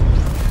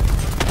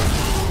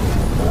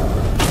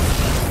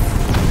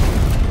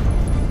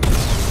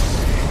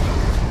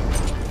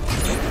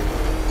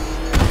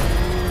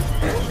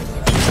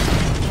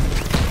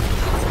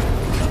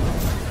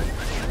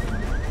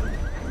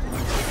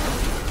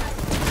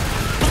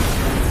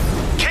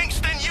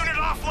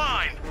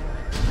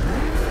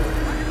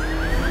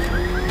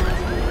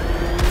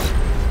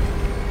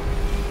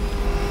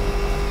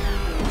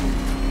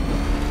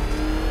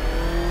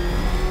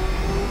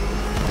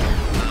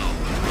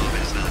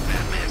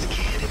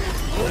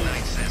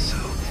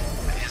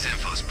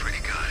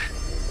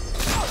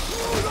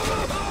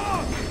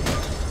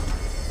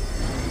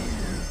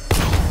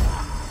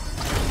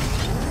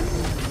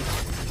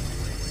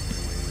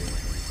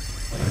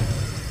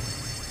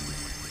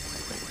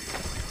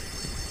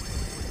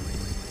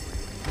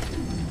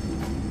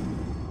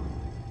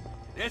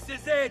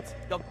 This is it!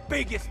 The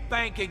biggest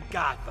bank in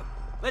Gotham.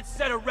 Let's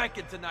set a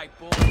record tonight,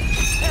 boys.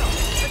 Hell,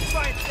 let's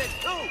try and set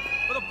two,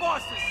 for the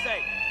boss's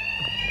sake.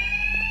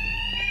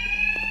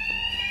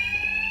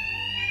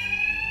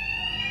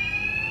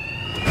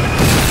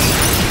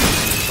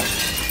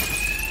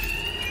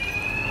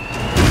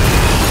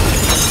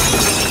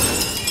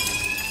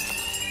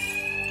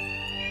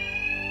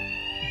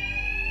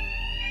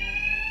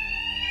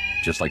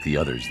 Just like the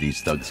others,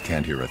 these thugs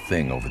can't hear a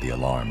thing over the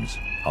alarms.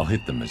 I'll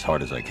hit them as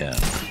hard as I can.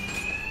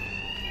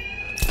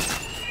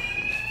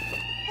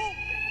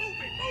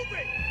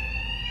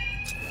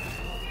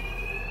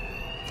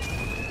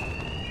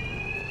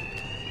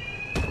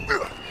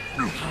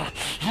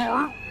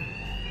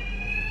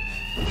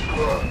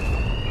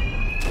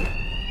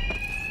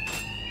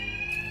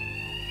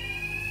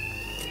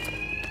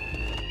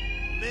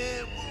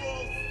 Man, we're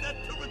all set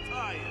to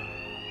retire.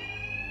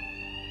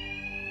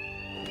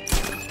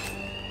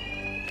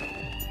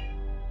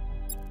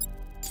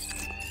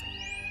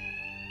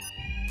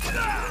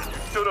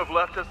 Should have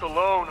left us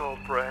alone, old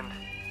friend.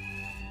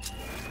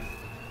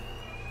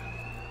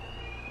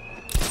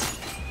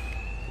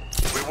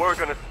 We weren't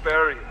gonna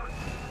spare you.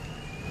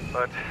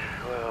 But,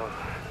 well,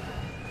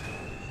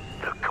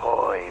 The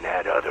coin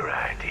had other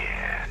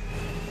ideas.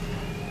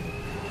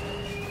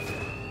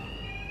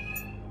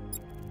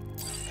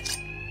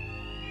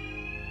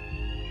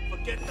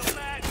 Forget the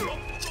man,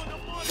 focus on the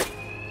money.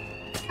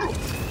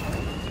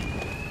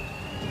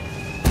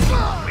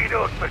 We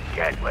don't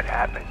forget what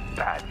happened,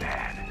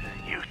 Batman.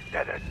 You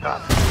set us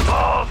up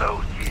all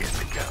those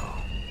years ago.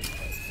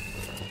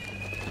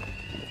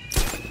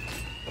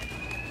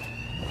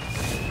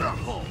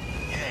 Oh,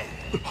 yeah.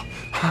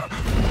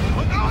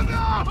 Oh,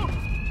 no!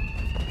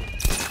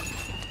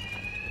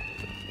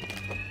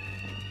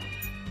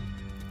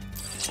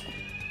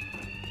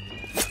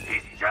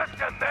 He's just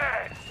a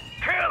man.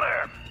 Kill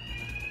him!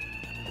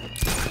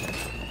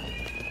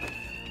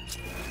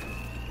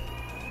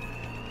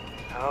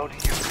 how do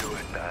you do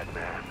it,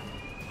 Batman?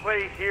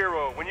 Play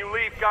hero when you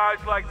leave guys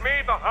like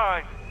me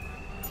behind.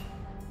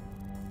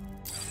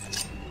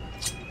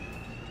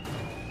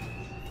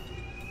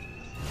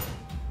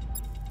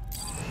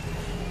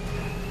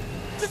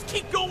 Just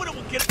keep going and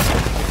we'll get it.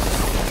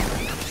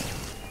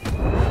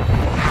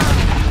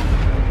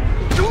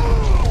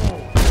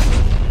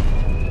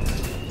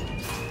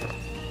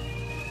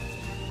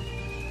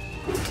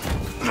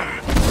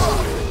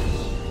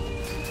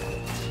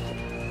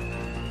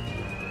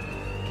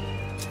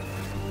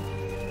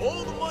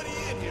 All the money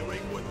in here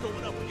ain't worth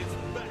going up against the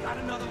back. Got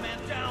another man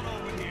down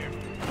over here.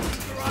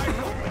 Keep your eyes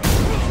open.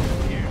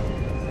 Over here.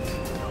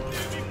 Come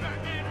near me,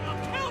 Batman, and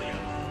I'll kill you.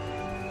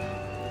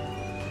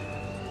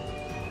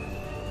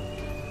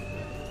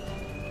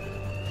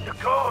 The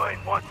coin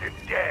wants him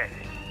dead.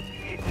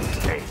 You need to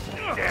stay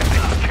there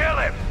and kill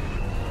him!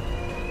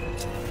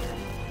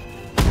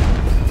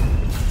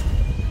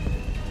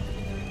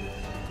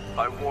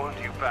 I warned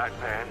you,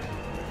 Batman.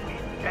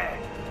 He's dead.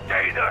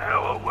 Stay the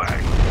hell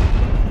away!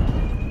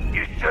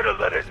 You should have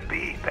let us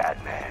be,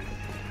 Batman.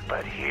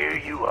 But here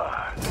you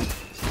are.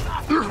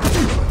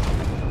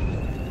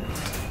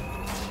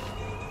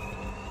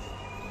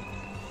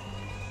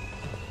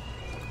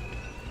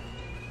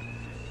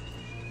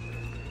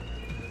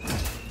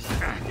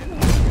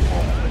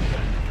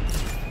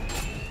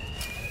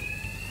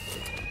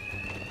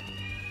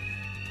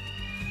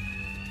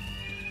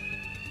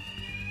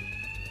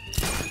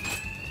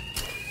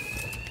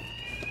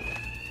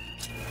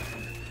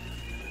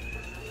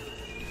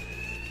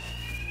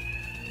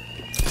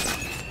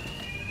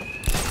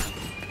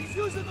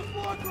 Using the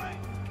floor brake!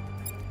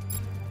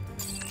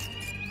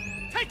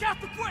 Take out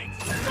the brakes!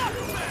 Stop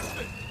the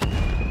bastard!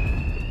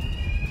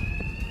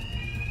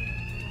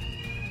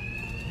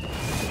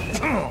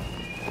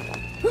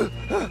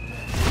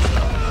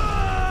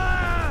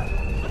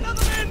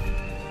 Another man!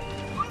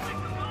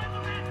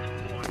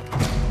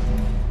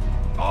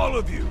 All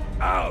of you,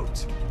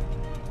 out!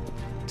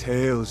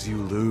 Tails you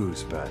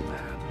lose,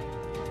 Batman.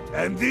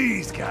 And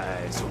these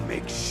guys will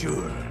make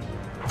sure.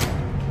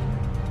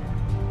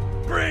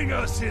 Bring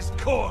us his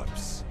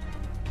corpse!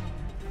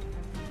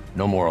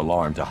 No more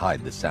alarm to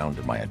hide the sound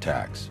of my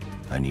attacks.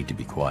 I need to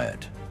be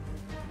quiet.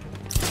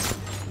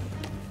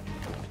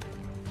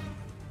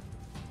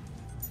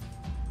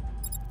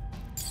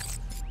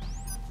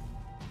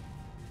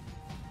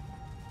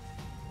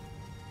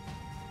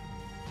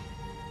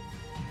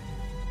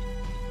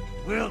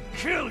 We'll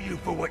kill you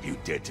for what you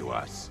did to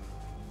us!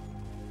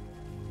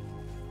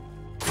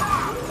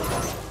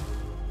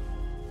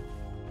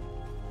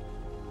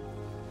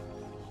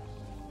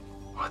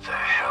 What the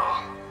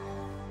hell?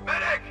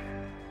 Medic!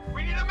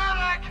 We need a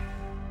medic!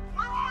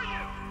 Where are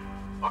you?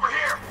 Over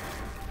here!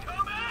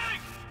 Coming!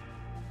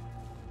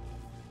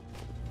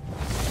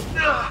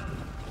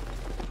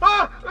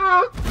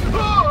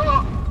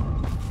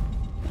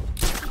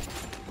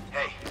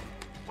 Hey,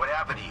 what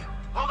happened to you?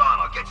 Hold on,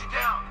 I'll get you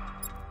down.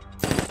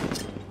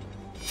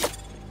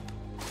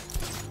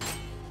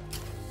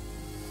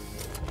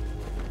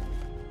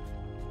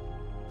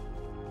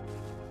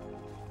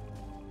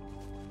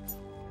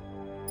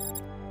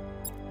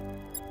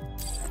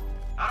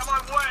 Out of my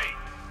way!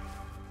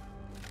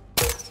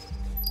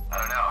 I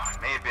don't know. It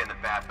may have been the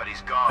bat, but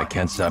he's gone. I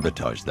can't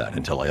sabotage that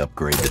until I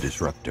upgrade the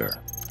disruptor.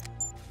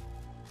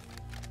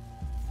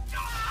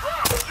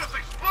 Crap! It just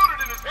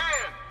exploded in his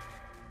hand!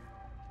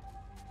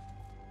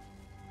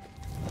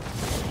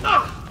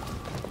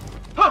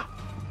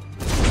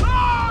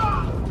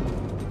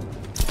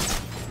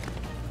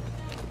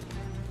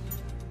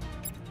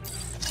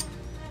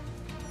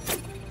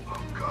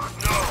 Oh God,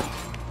 no!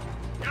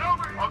 Get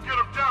over here! I'll get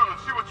him down and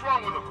see what's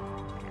wrong with him.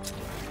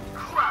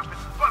 Crap,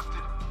 it's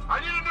busted. I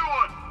need a new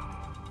one.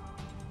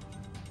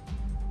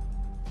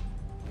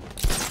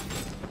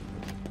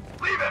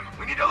 Leave him.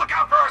 We need to look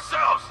out for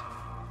ourselves.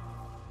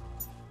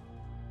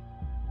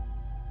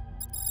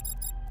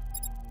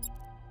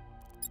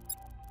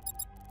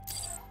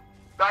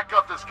 Back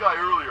up this guy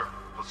earlier.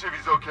 We'll see if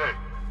he's okay.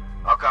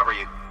 I'll cover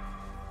you.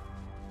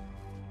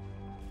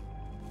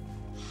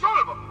 Son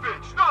of a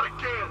bitch, not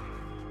again!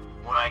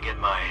 When I get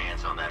my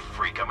hands on that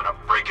freak, I'm gonna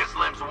break his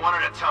limbs one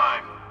at a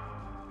time.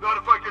 Not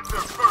if I get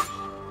there first.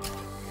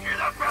 Hear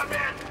that,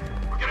 Batman?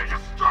 We're gonna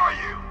destroy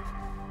you!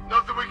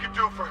 Nothing we can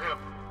do for him.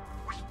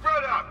 We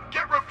spread out,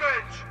 get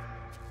revenge!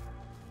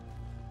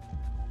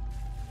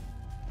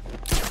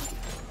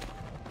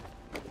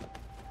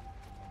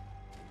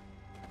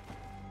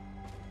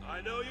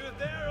 I know you're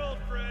there, old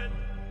friend.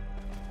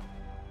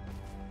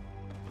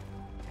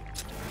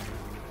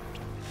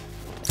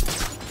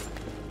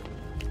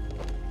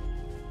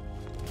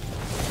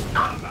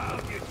 Come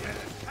out, you dead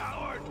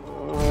coward!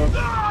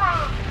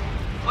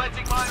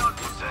 Planting my own...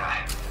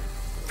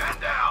 Stand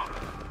down!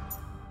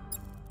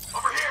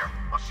 Over here!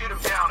 I'll shoot him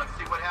down and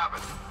see what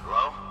happens.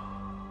 Hello?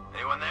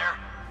 Anyone there?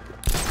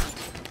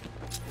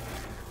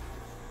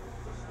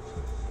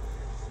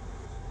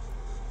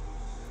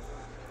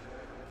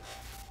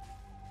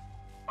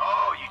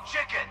 Oh, you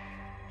chicken!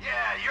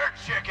 Yeah, you're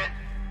chicken!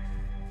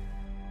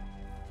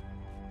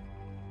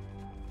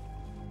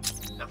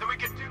 Nothing we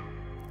can do.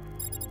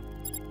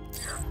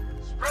 Here,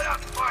 spread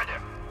out and find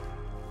him!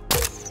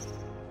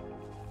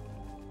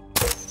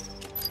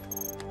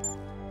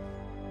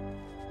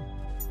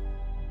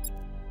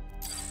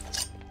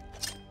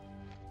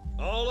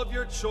 All of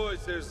your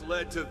choices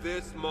led to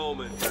this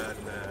moment,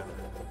 Batman.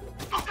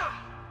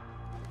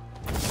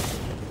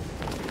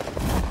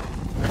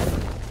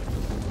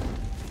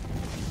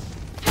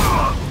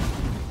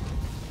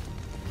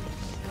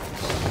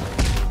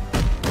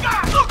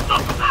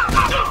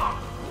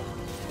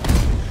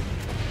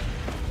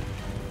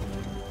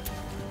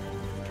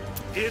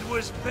 It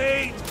was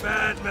fate,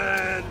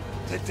 Batman,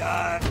 to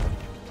die.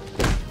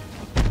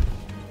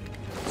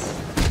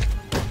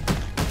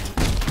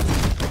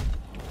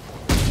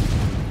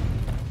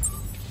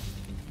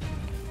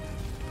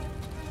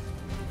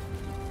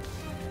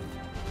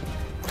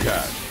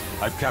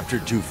 I've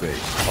captured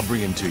Two-Face. I'll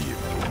bring him to you.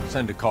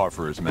 Send a car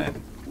for his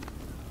men.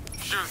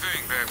 Sure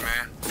thing,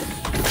 Batman.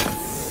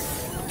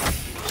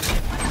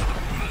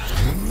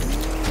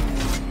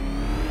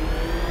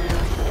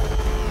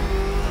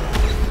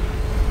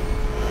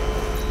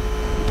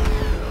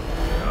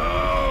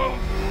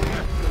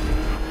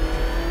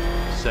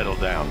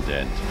 down,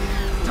 Dent.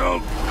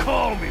 Don't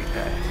call me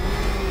that.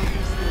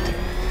 He's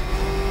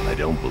dead. I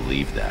don't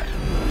believe that.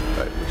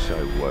 I wish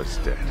I was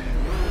dead.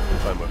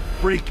 I'm a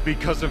freak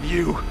because of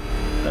you.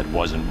 That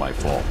wasn't my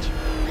fault.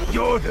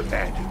 You're the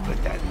man who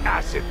put that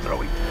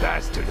acid-throwing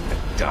bastard in the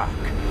dock.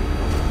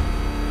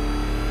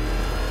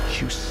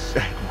 You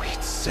said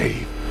we'd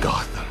save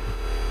Gotham.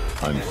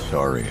 I'm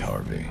sorry,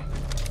 Harvey.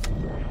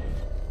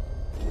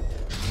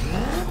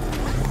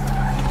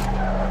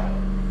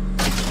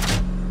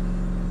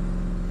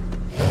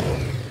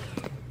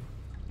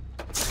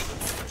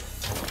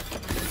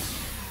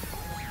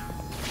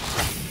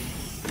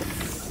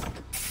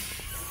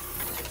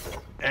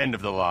 End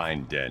of the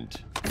line,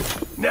 Dent.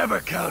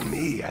 Never count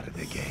me out of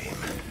the game.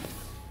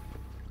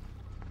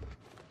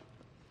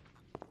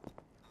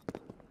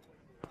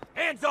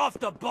 Hands off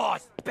the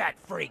boss, bat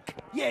freak!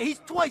 Yeah, he's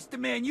twice the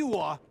man you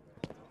are.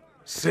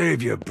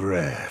 Save your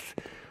breath.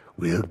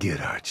 We'll get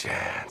our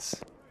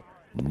chance.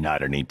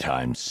 Not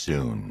anytime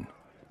soon.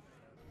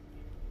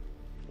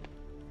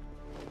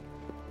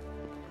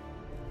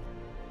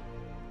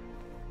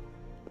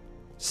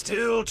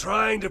 Still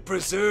trying to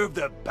preserve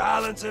the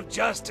balance of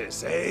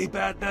justice, eh,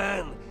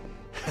 Batman?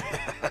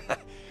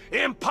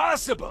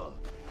 Impossible!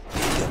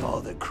 Think of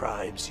all the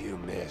crimes you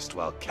missed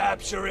while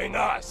capturing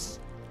us.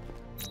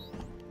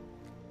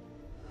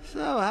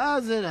 So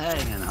how's it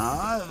hanging,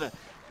 Harv?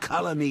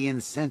 Color me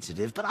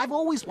insensitive, but I've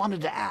always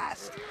wanted to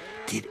ask.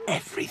 Did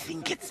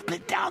everything get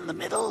split down the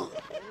middle?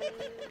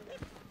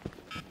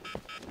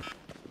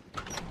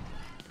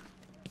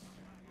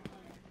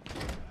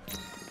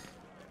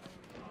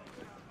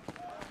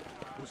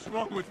 What's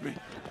wrong with me?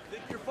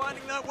 Think you're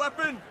finding that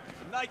weapon?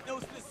 The Knight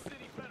knows this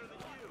city better than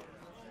you.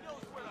 He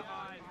knows where to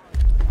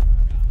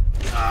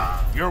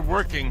hide. You're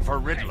working for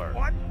Riddler.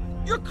 What?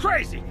 You're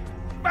crazy!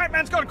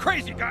 Batman's gone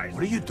crazy, guys!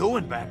 What are you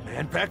doing,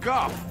 Batman? Back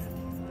off!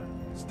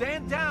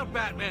 Stand down,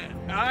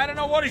 Batman! I don't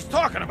know what he's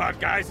talking about,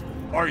 guys.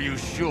 Are you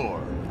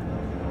sure?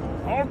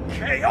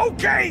 Okay,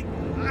 okay!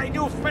 I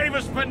do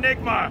favors for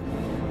Enigma.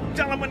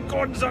 Tell him when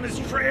Gordon's on his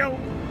trail.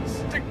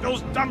 Stick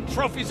those dumb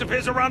trophies of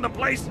his around the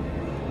place.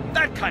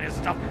 That kind of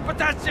stuff. But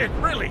that's it,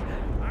 really.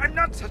 I'm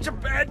not such a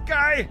bad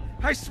guy.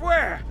 I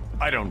swear.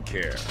 I don't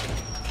care.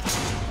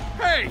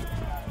 Hey!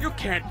 You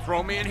can't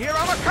throw me in here.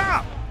 I'm a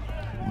cop!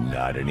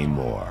 Not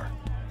anymore.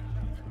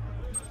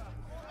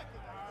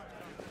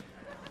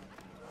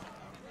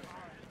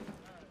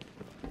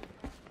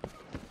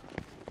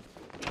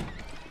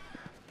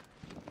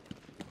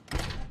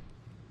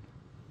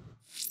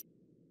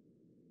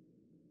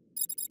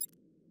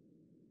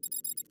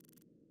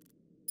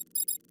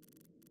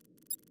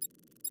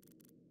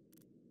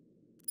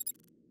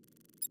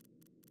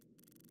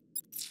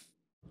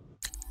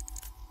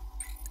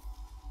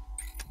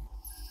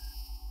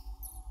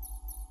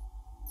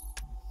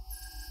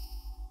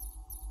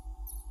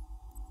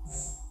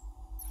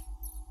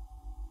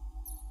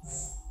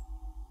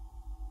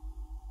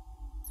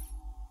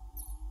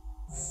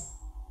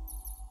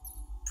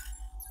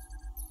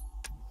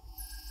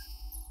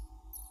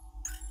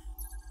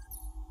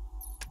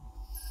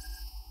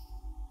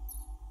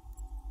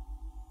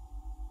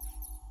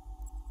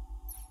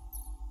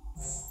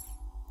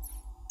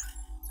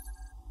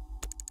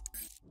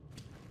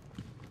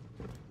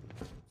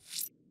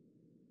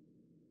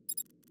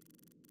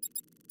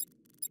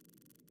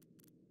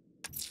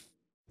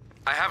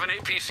 I have an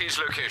APC's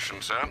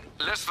location, sir.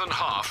 Less than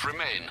half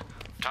remain.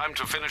 Time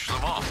to finish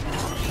them off.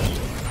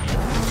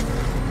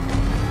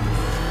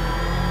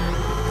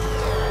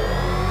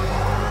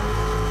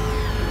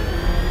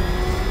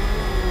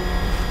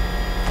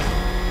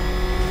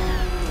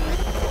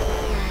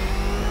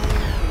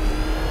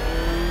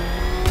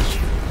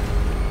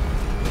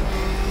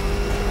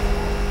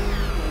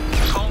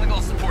 Calling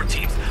all support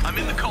teams. I'm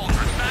in the cauldron.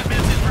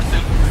 Batman's in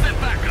pursuit.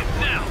 Send backup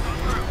now.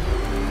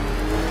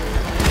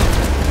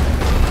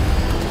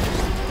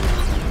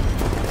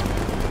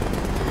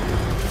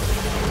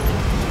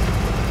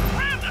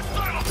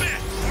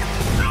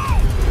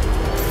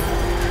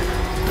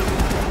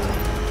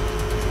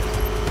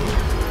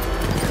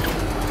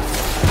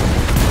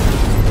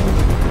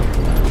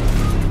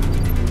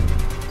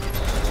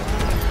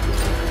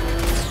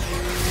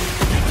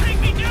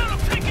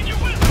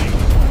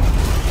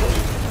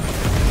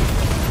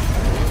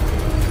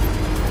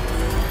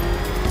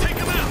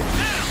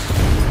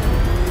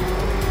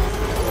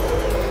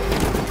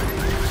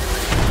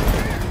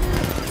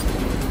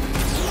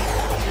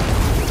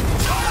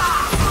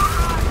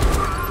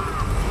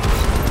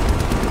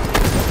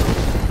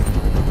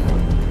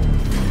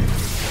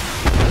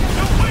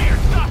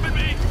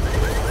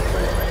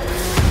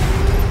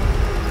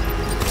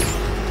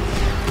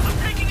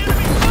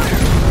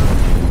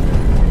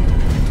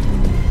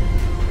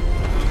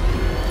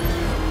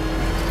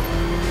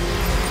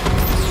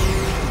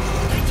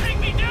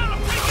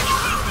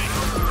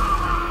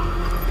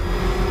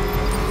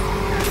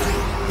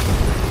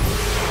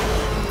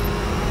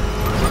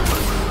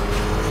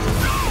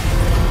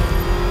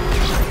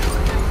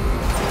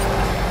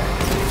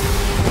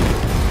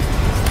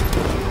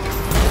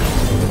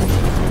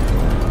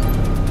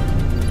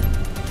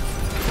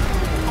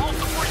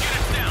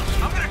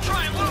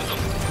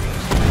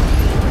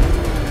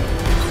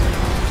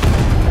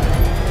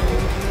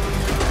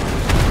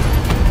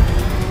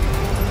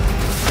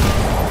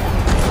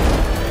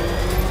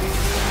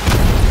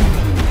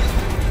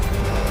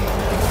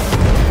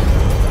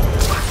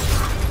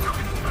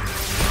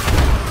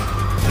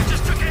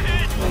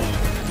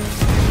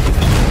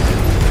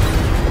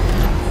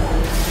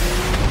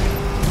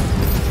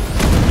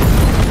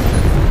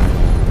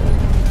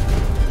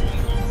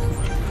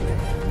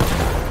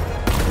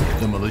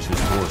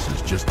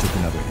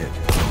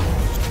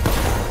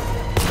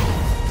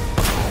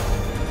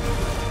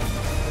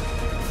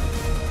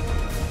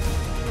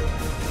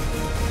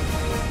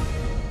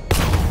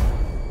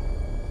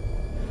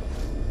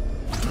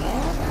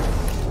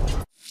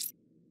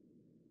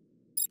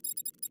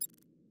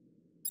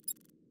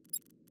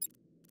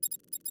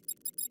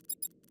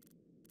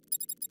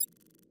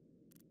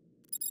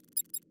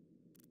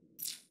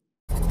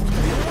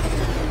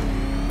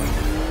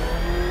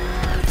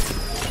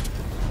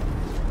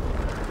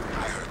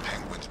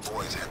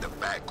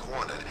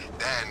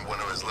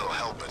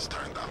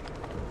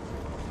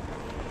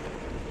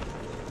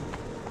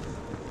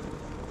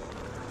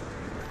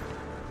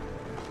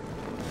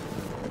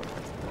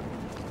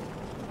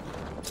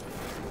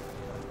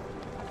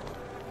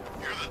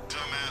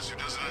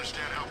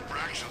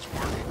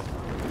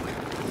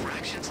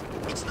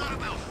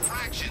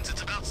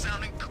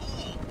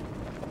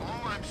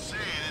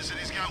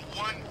 got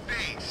one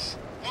face.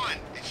 One.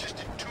 It's just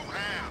in two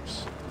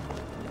halves.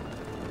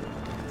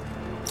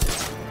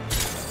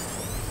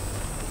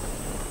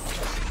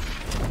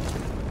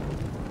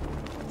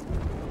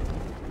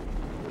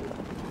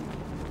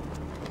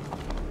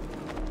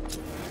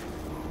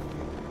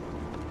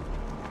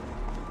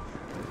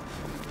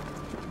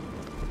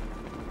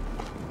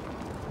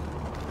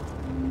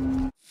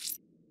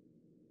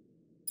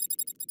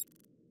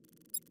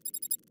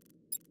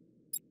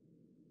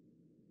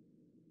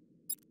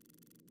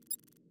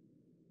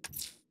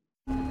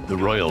 The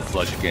Royal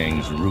Flush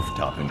Gang's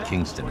rooftop in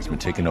Kingston has been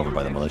taken over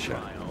by the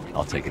militia.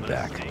 I'll take it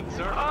back.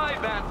 Hi,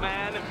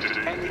 Batman.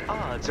 And the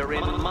odds are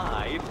in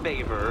my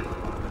favor.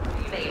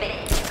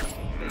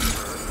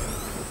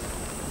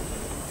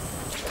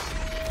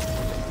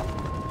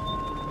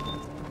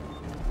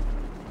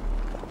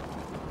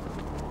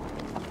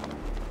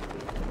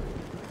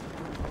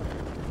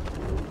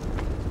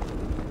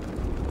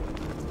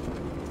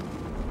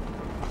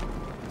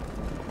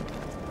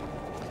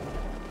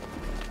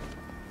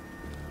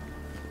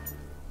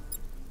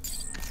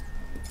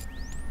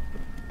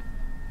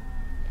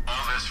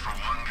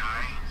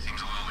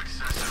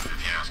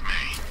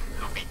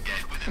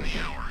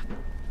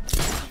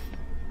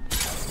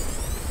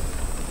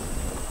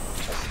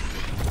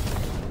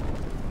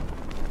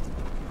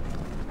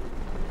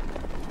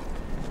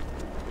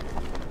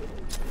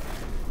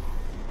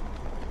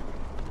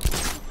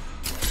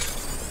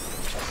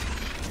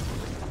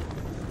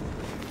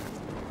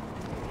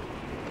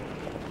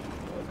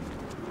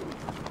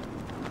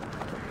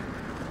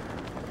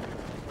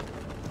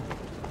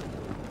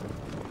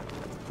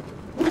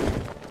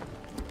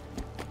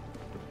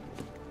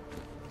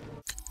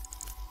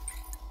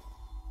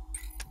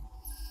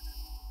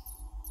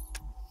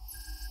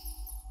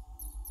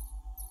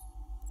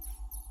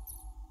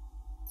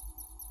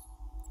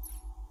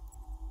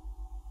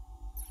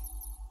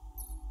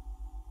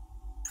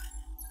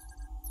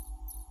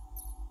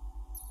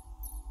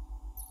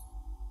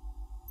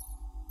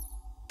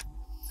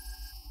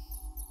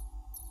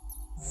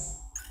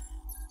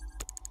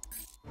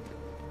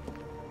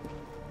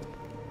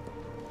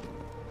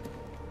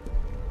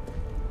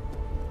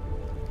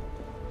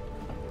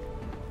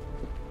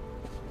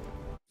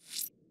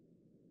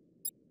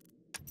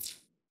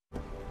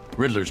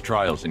 Riddler's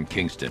trial's in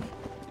Kingston.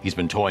 He's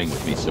been toying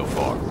with me so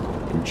far,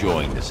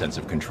 enjoying the sense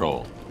of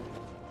control.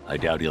 I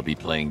doubt he'll be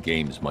playing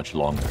games much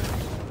longer.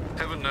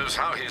 Heaven knows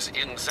how his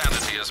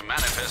insanity has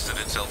manifested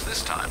itself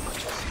this time.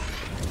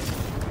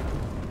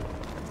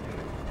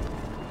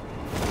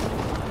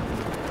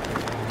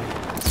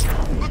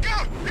 Look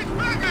out! It's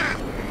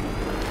Batman!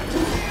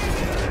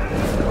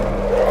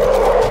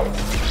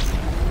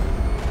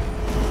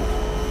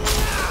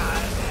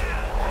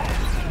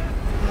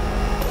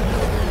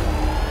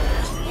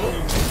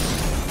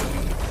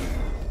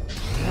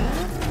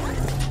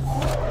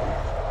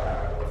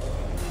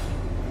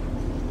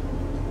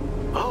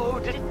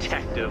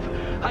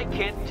 I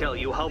can't tell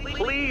you how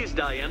pleased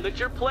I am that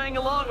you're playing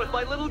along with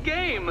my little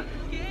game.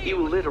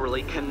 You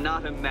literally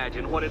cannot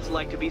imagine what it's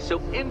like to be so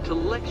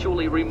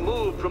intellectually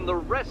removed from the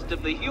rest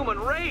of the human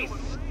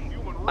race.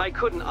 I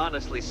couldn't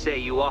honestly say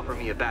you offer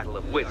me a battle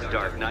of wits,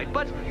 Dark Knight,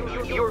 but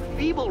your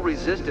feeble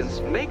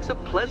resistance makes a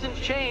pleasant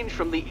change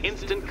from the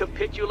instant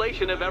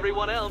capitulation of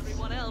everyone else.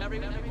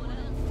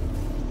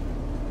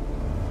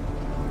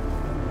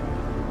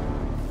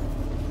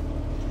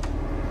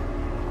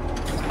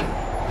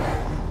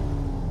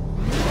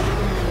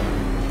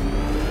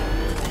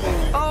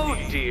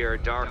 Dear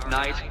Dark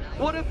Knight,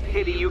 what a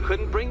pity you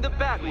couldn't bring the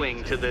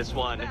Batwing to this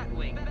one.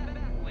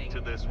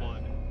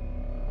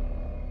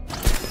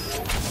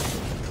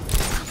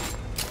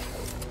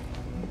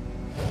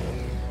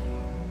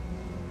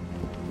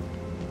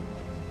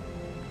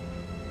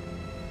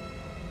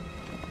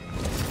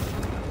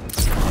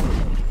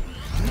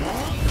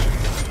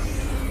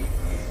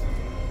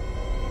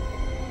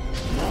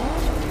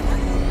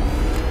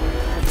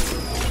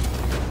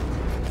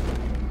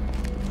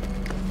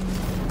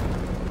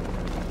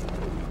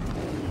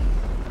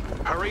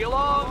 Hurry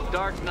along,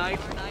 Dark Knight.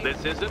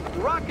 This isn't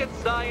rocket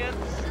science.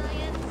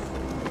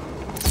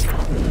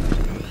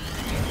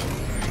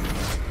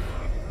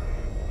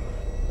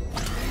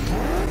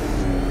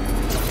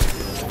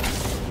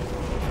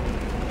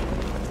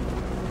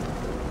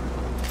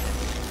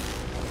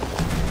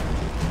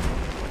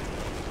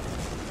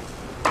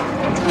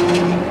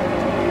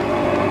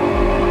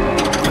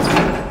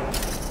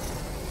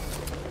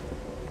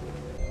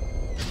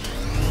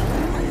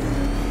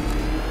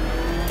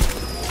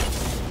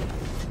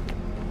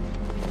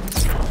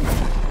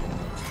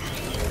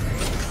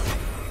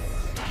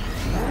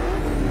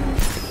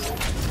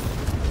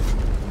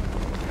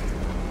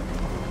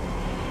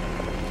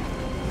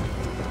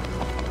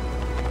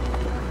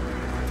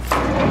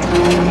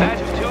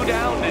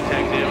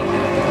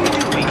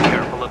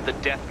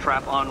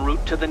 Trap en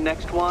route to the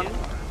next one?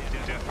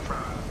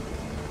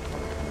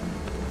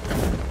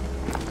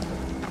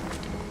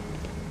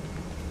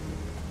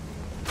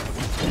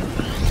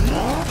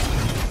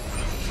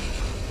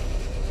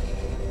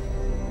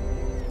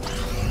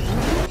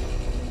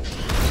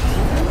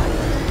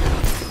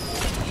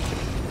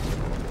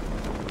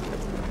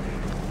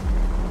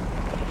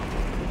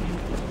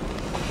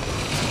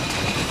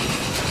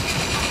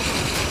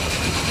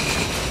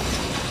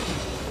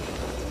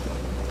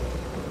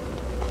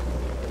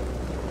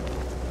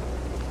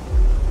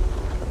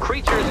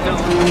 Creatures known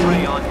to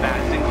prey on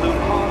bats include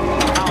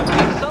hawks,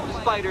 owls,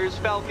 some spiders,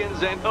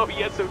 falcons, and, oh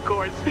yes, of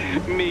course,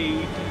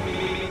 me.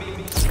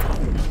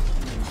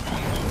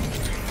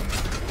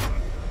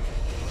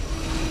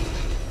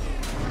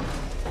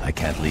 I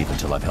can't leave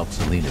until I've helped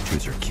Selina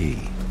choose her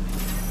key.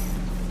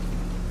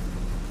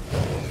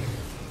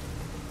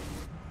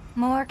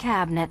 More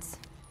cabinets.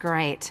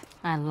 Great.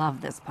 I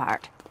love this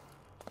part.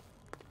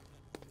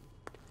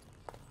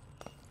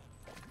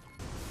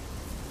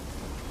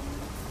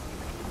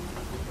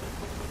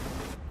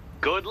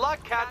 Good luck,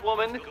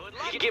 Catwoman.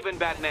 Given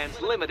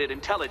Batman's limited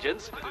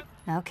intelligence.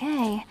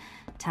 Okay.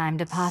 Time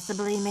to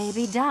possibly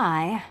maybe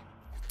die.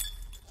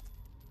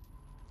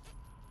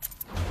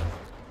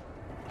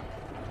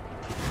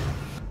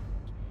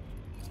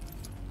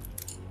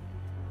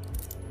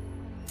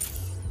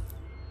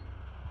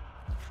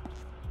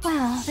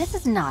 Well, this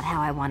is not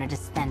how I wanted to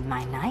spend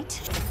my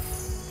night.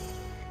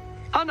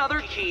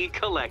 Another key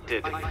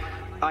collected.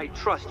 I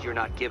trust you're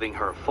not giving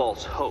her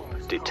false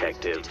hope,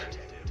 Detective.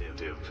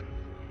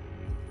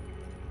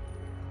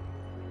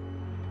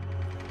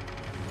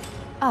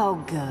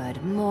 Oh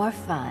good, more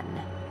fun.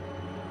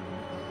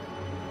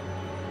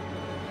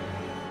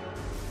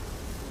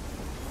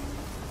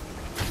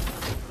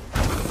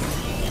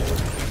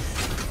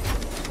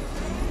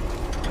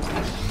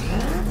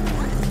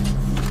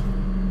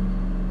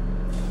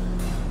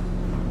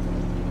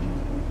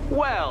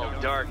 Well,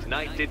 Dark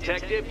Knight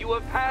Detective, you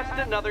have passed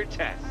another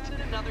test.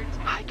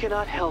 I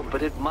cannot help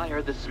but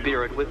admire the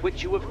spirit with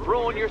which you have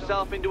thrown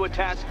yourself into a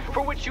task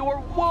for which you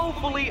are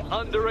woefully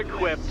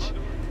under-equipped.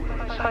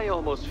 I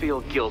almost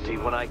feel guilty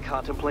when I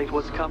contemplate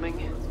what's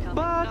coming,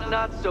 but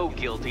not so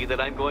guilty that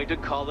I'm going to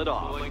call it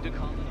off.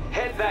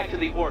 Head back to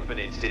the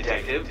orphanage,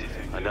 Detective.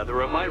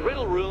 Another of my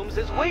riddle rooms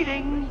is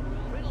waiting.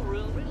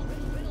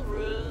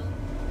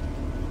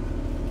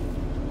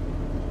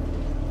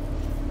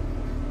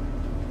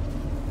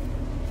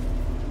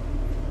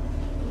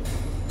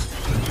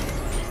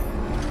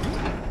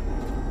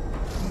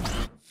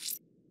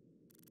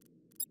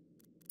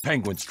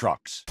 Penguin's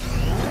trucks.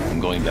 I'm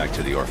going back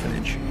to the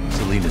orphanage.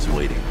 Selina's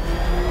waiting.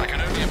 I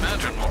can only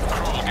imagine what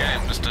cruel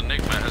game Mr.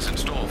 Nigma has in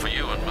store for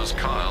you and Miss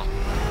Kyle.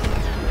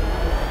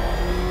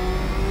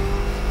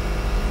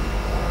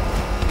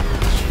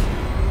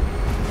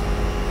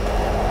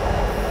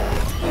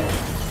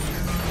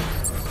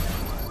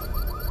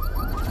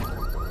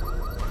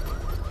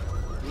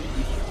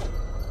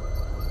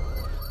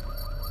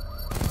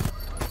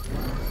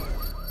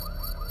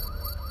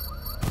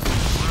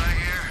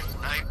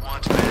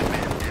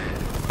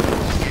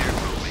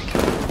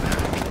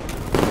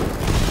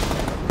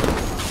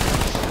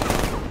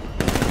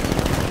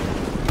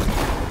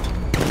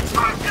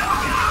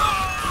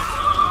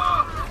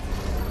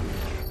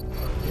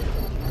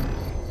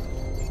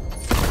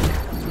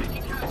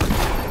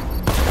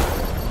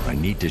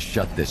 To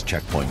shut this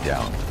checkpoint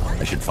down.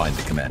 I should find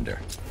the commander.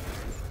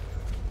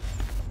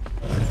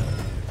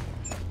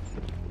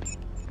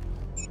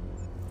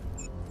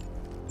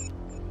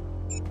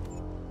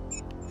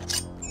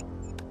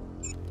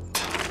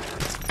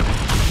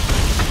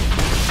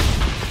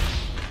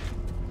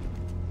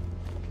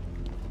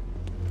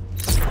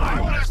 I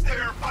want us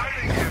there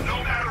fighting him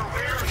no matter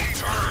where he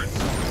turns.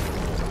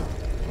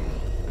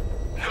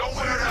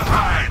 Nowhere to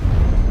hide.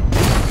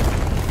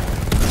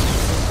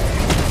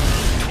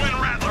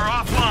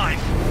 Offline.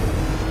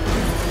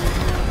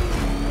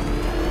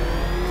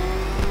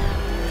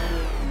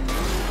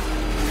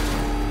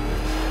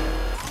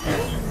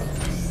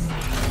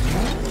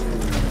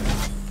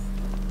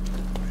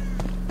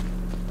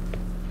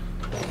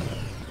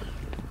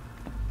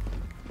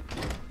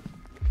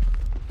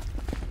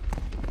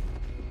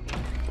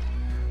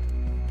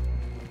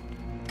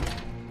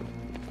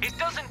 It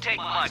doesn't take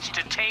much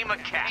to tame a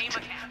cat.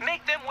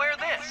 Make them wear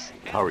this.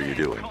 How are you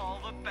doing?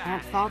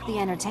 Can't fault the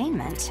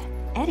entertainment.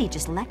 Eddie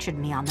just lectured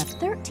me on the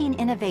 13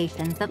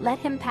 innovations that let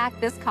him pack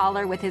this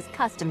collar with his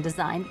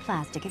custom-designed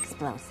plastic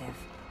explosive.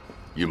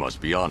 You must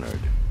be honored.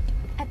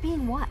 At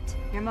being what?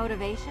 Your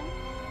motivation?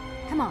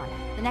 Come on,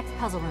 the next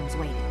puzzle room's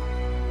waiting.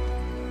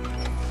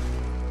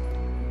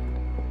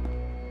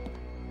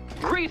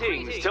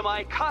 Greetings to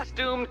my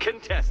costumed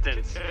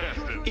contestants.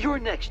 Your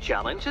next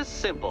challenge is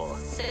simple.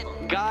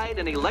 Guide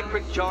an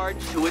electric charge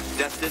to its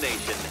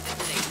destination.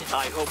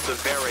 I hope the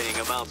varying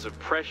amounts of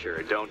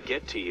pressure don't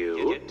get to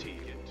you.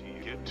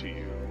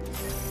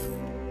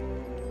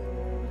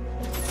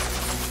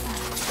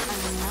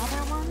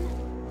 Another one?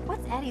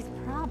 What's Eddie's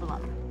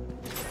problem?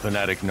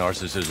 Fanatic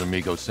narcissism,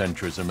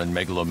 egocentrism, and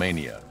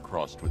megalomania,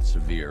 crossed with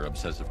severe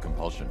obsessive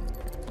compulsion.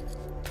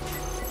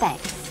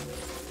 Thanks.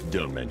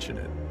 Don't mention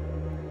it.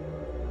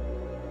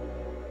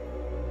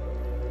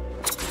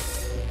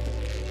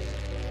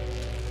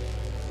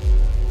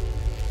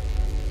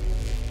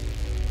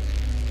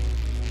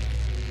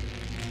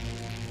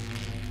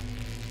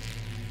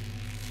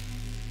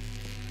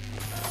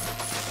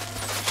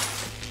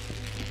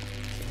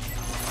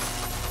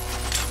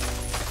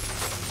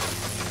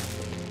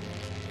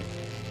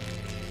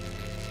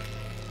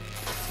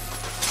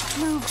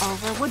 Move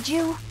over, would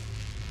you?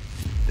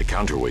 The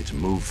counterweights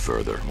move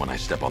further when I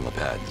step on the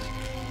pads.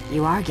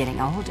 You are getting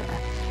older.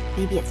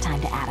 Maybe it's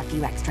time to add a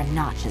few extra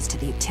notches to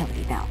the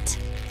utility belt.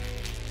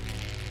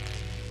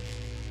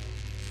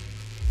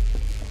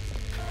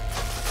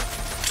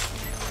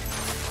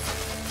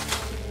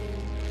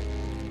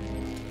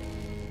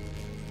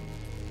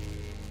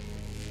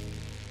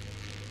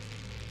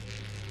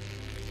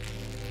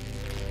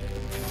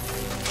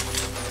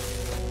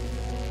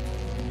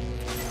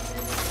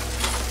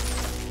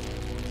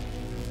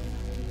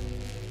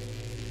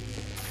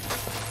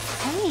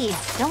 Hey,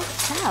 don't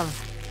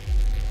shove.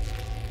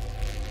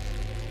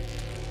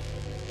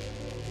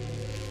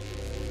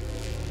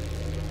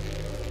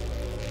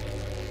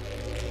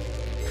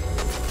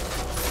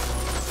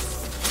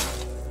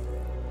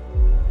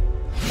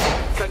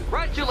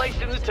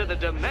 Congratulations to the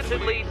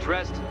dementedly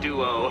dressed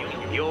duo.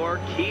 Your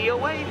key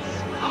awaits.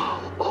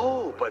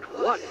 Oh, but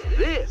what's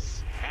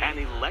this? An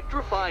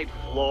electrified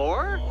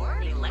floor?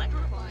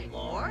 Electrified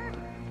floor?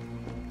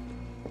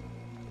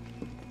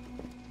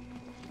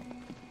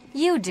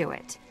 You do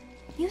it.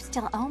 You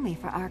still owe me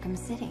for Arkham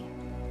City.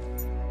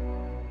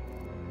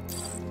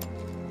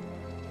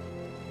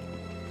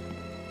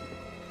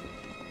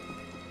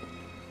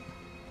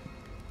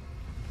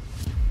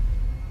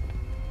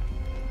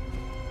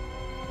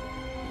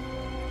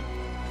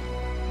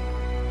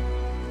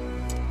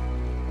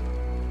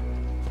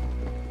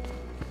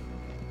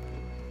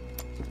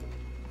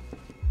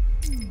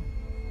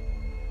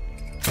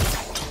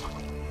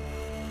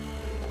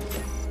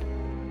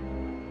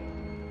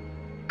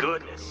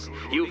 Goodness,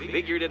 you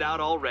figured it out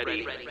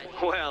already.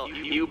 Well,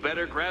 you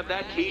better grab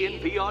that key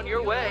and be on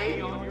your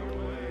way.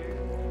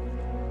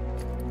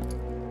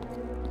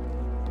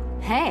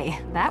 Hey,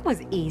 that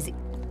was easy.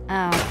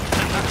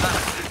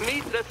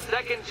 Meet the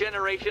second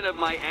generation of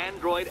my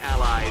android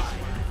allies.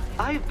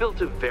 I've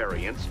built a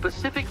variant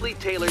specifically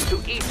tailored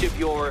to each of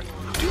your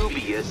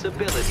dubious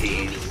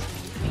abilities.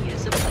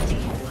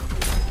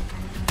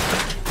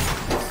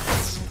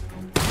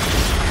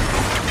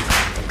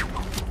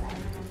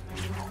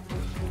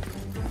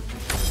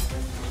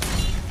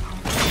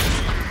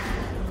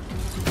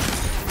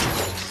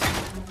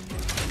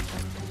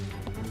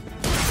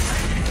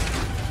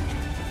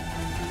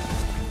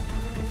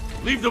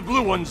 Leave the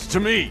blue ones to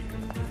me!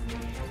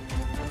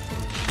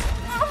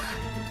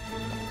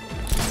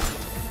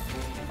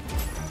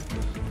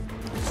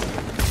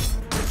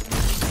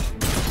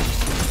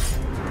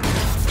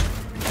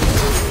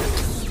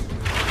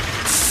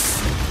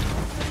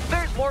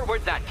 There's more where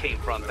that came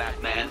from,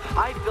 Batman.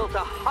 I built a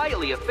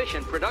highly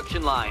efficient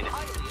production line.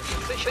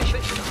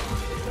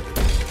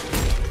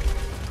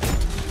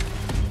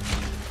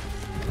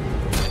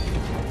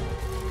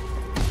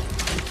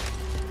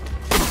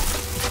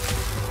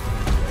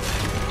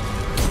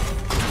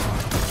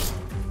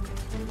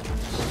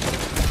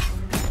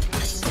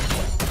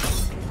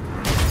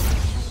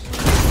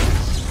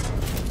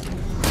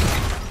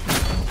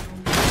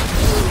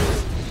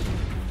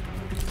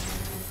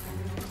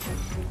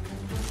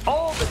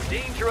 All the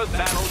danger of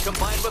battle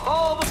combined with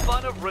all the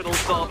fun of riddle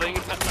solving.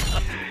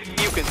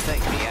 You can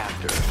thank me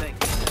after. Thank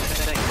you.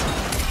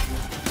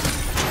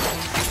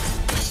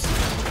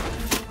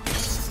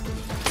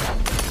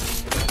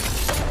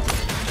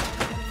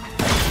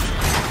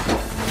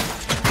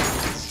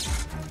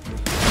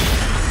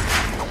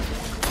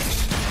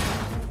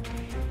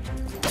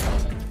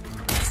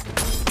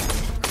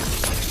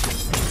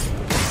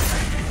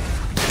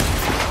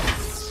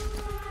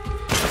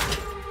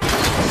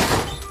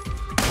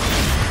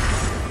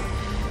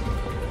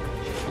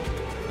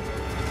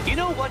 You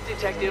know what,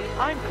 Detective?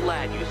 I'm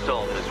glad you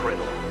solved this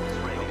riddle.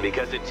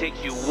 Because it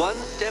takes you one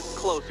step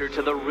closer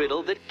to the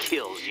riddle that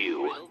kills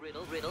you.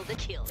 Riddle that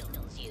kills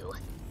you.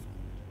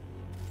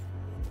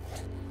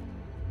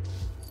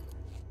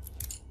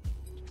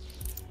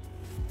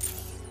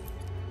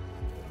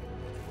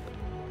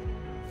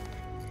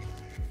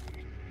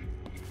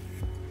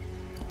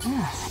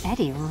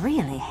 Eddie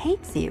really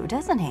hates you,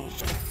 doesn't he?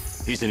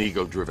 He's an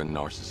ego-driven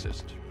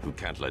narcissist who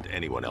can't let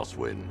anyone else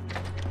win.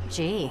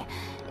 Gee,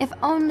 if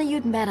only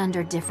you'd met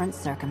under different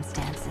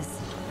circumstances.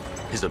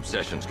 His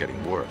obsession's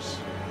getting worse.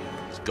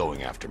 He's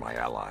going after my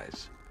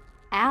allies.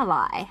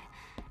 Ally?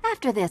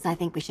 After this, I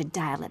think we should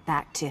dial it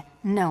back to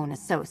known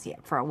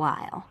associate for a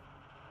while.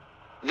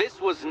 This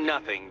was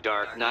nothing,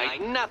 Dark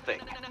Knight,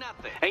 nothing.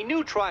 A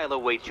new trial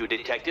awaits you,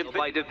 Detective,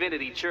 by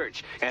Divinity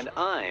Church, and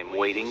I'm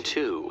waiting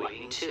too.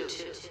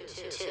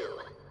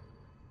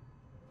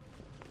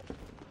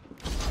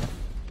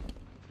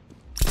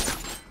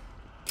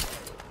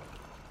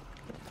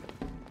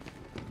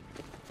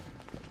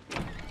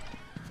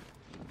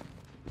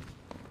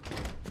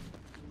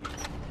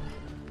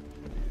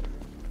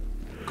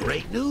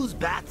 Great news,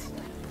 Bats.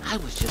 I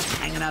was just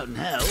hanging out in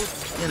hell,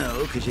 you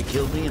know, because you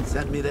killed me and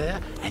sent me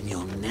there, and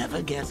you'll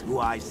never guess who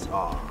I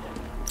saw.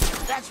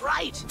 That's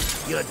right,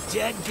 your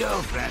dead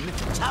girlfriend,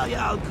 Talia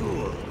al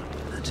Ghul.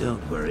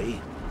 Don't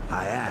worry,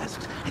 I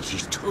asked, and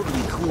she's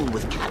totally cool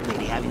with Cat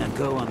Lady having a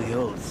go on the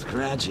old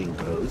scratching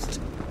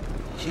post.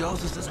 She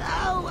also says,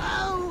 ow,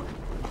 ow!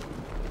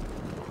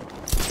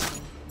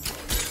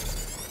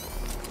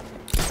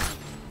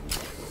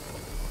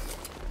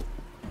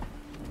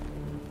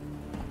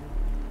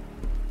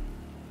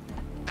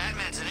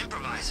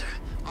 visor.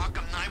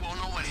 Arkham Knight won't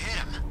know what hit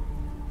him.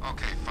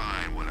 Okay,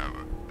 fine,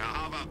 whatever. Now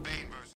how about Bane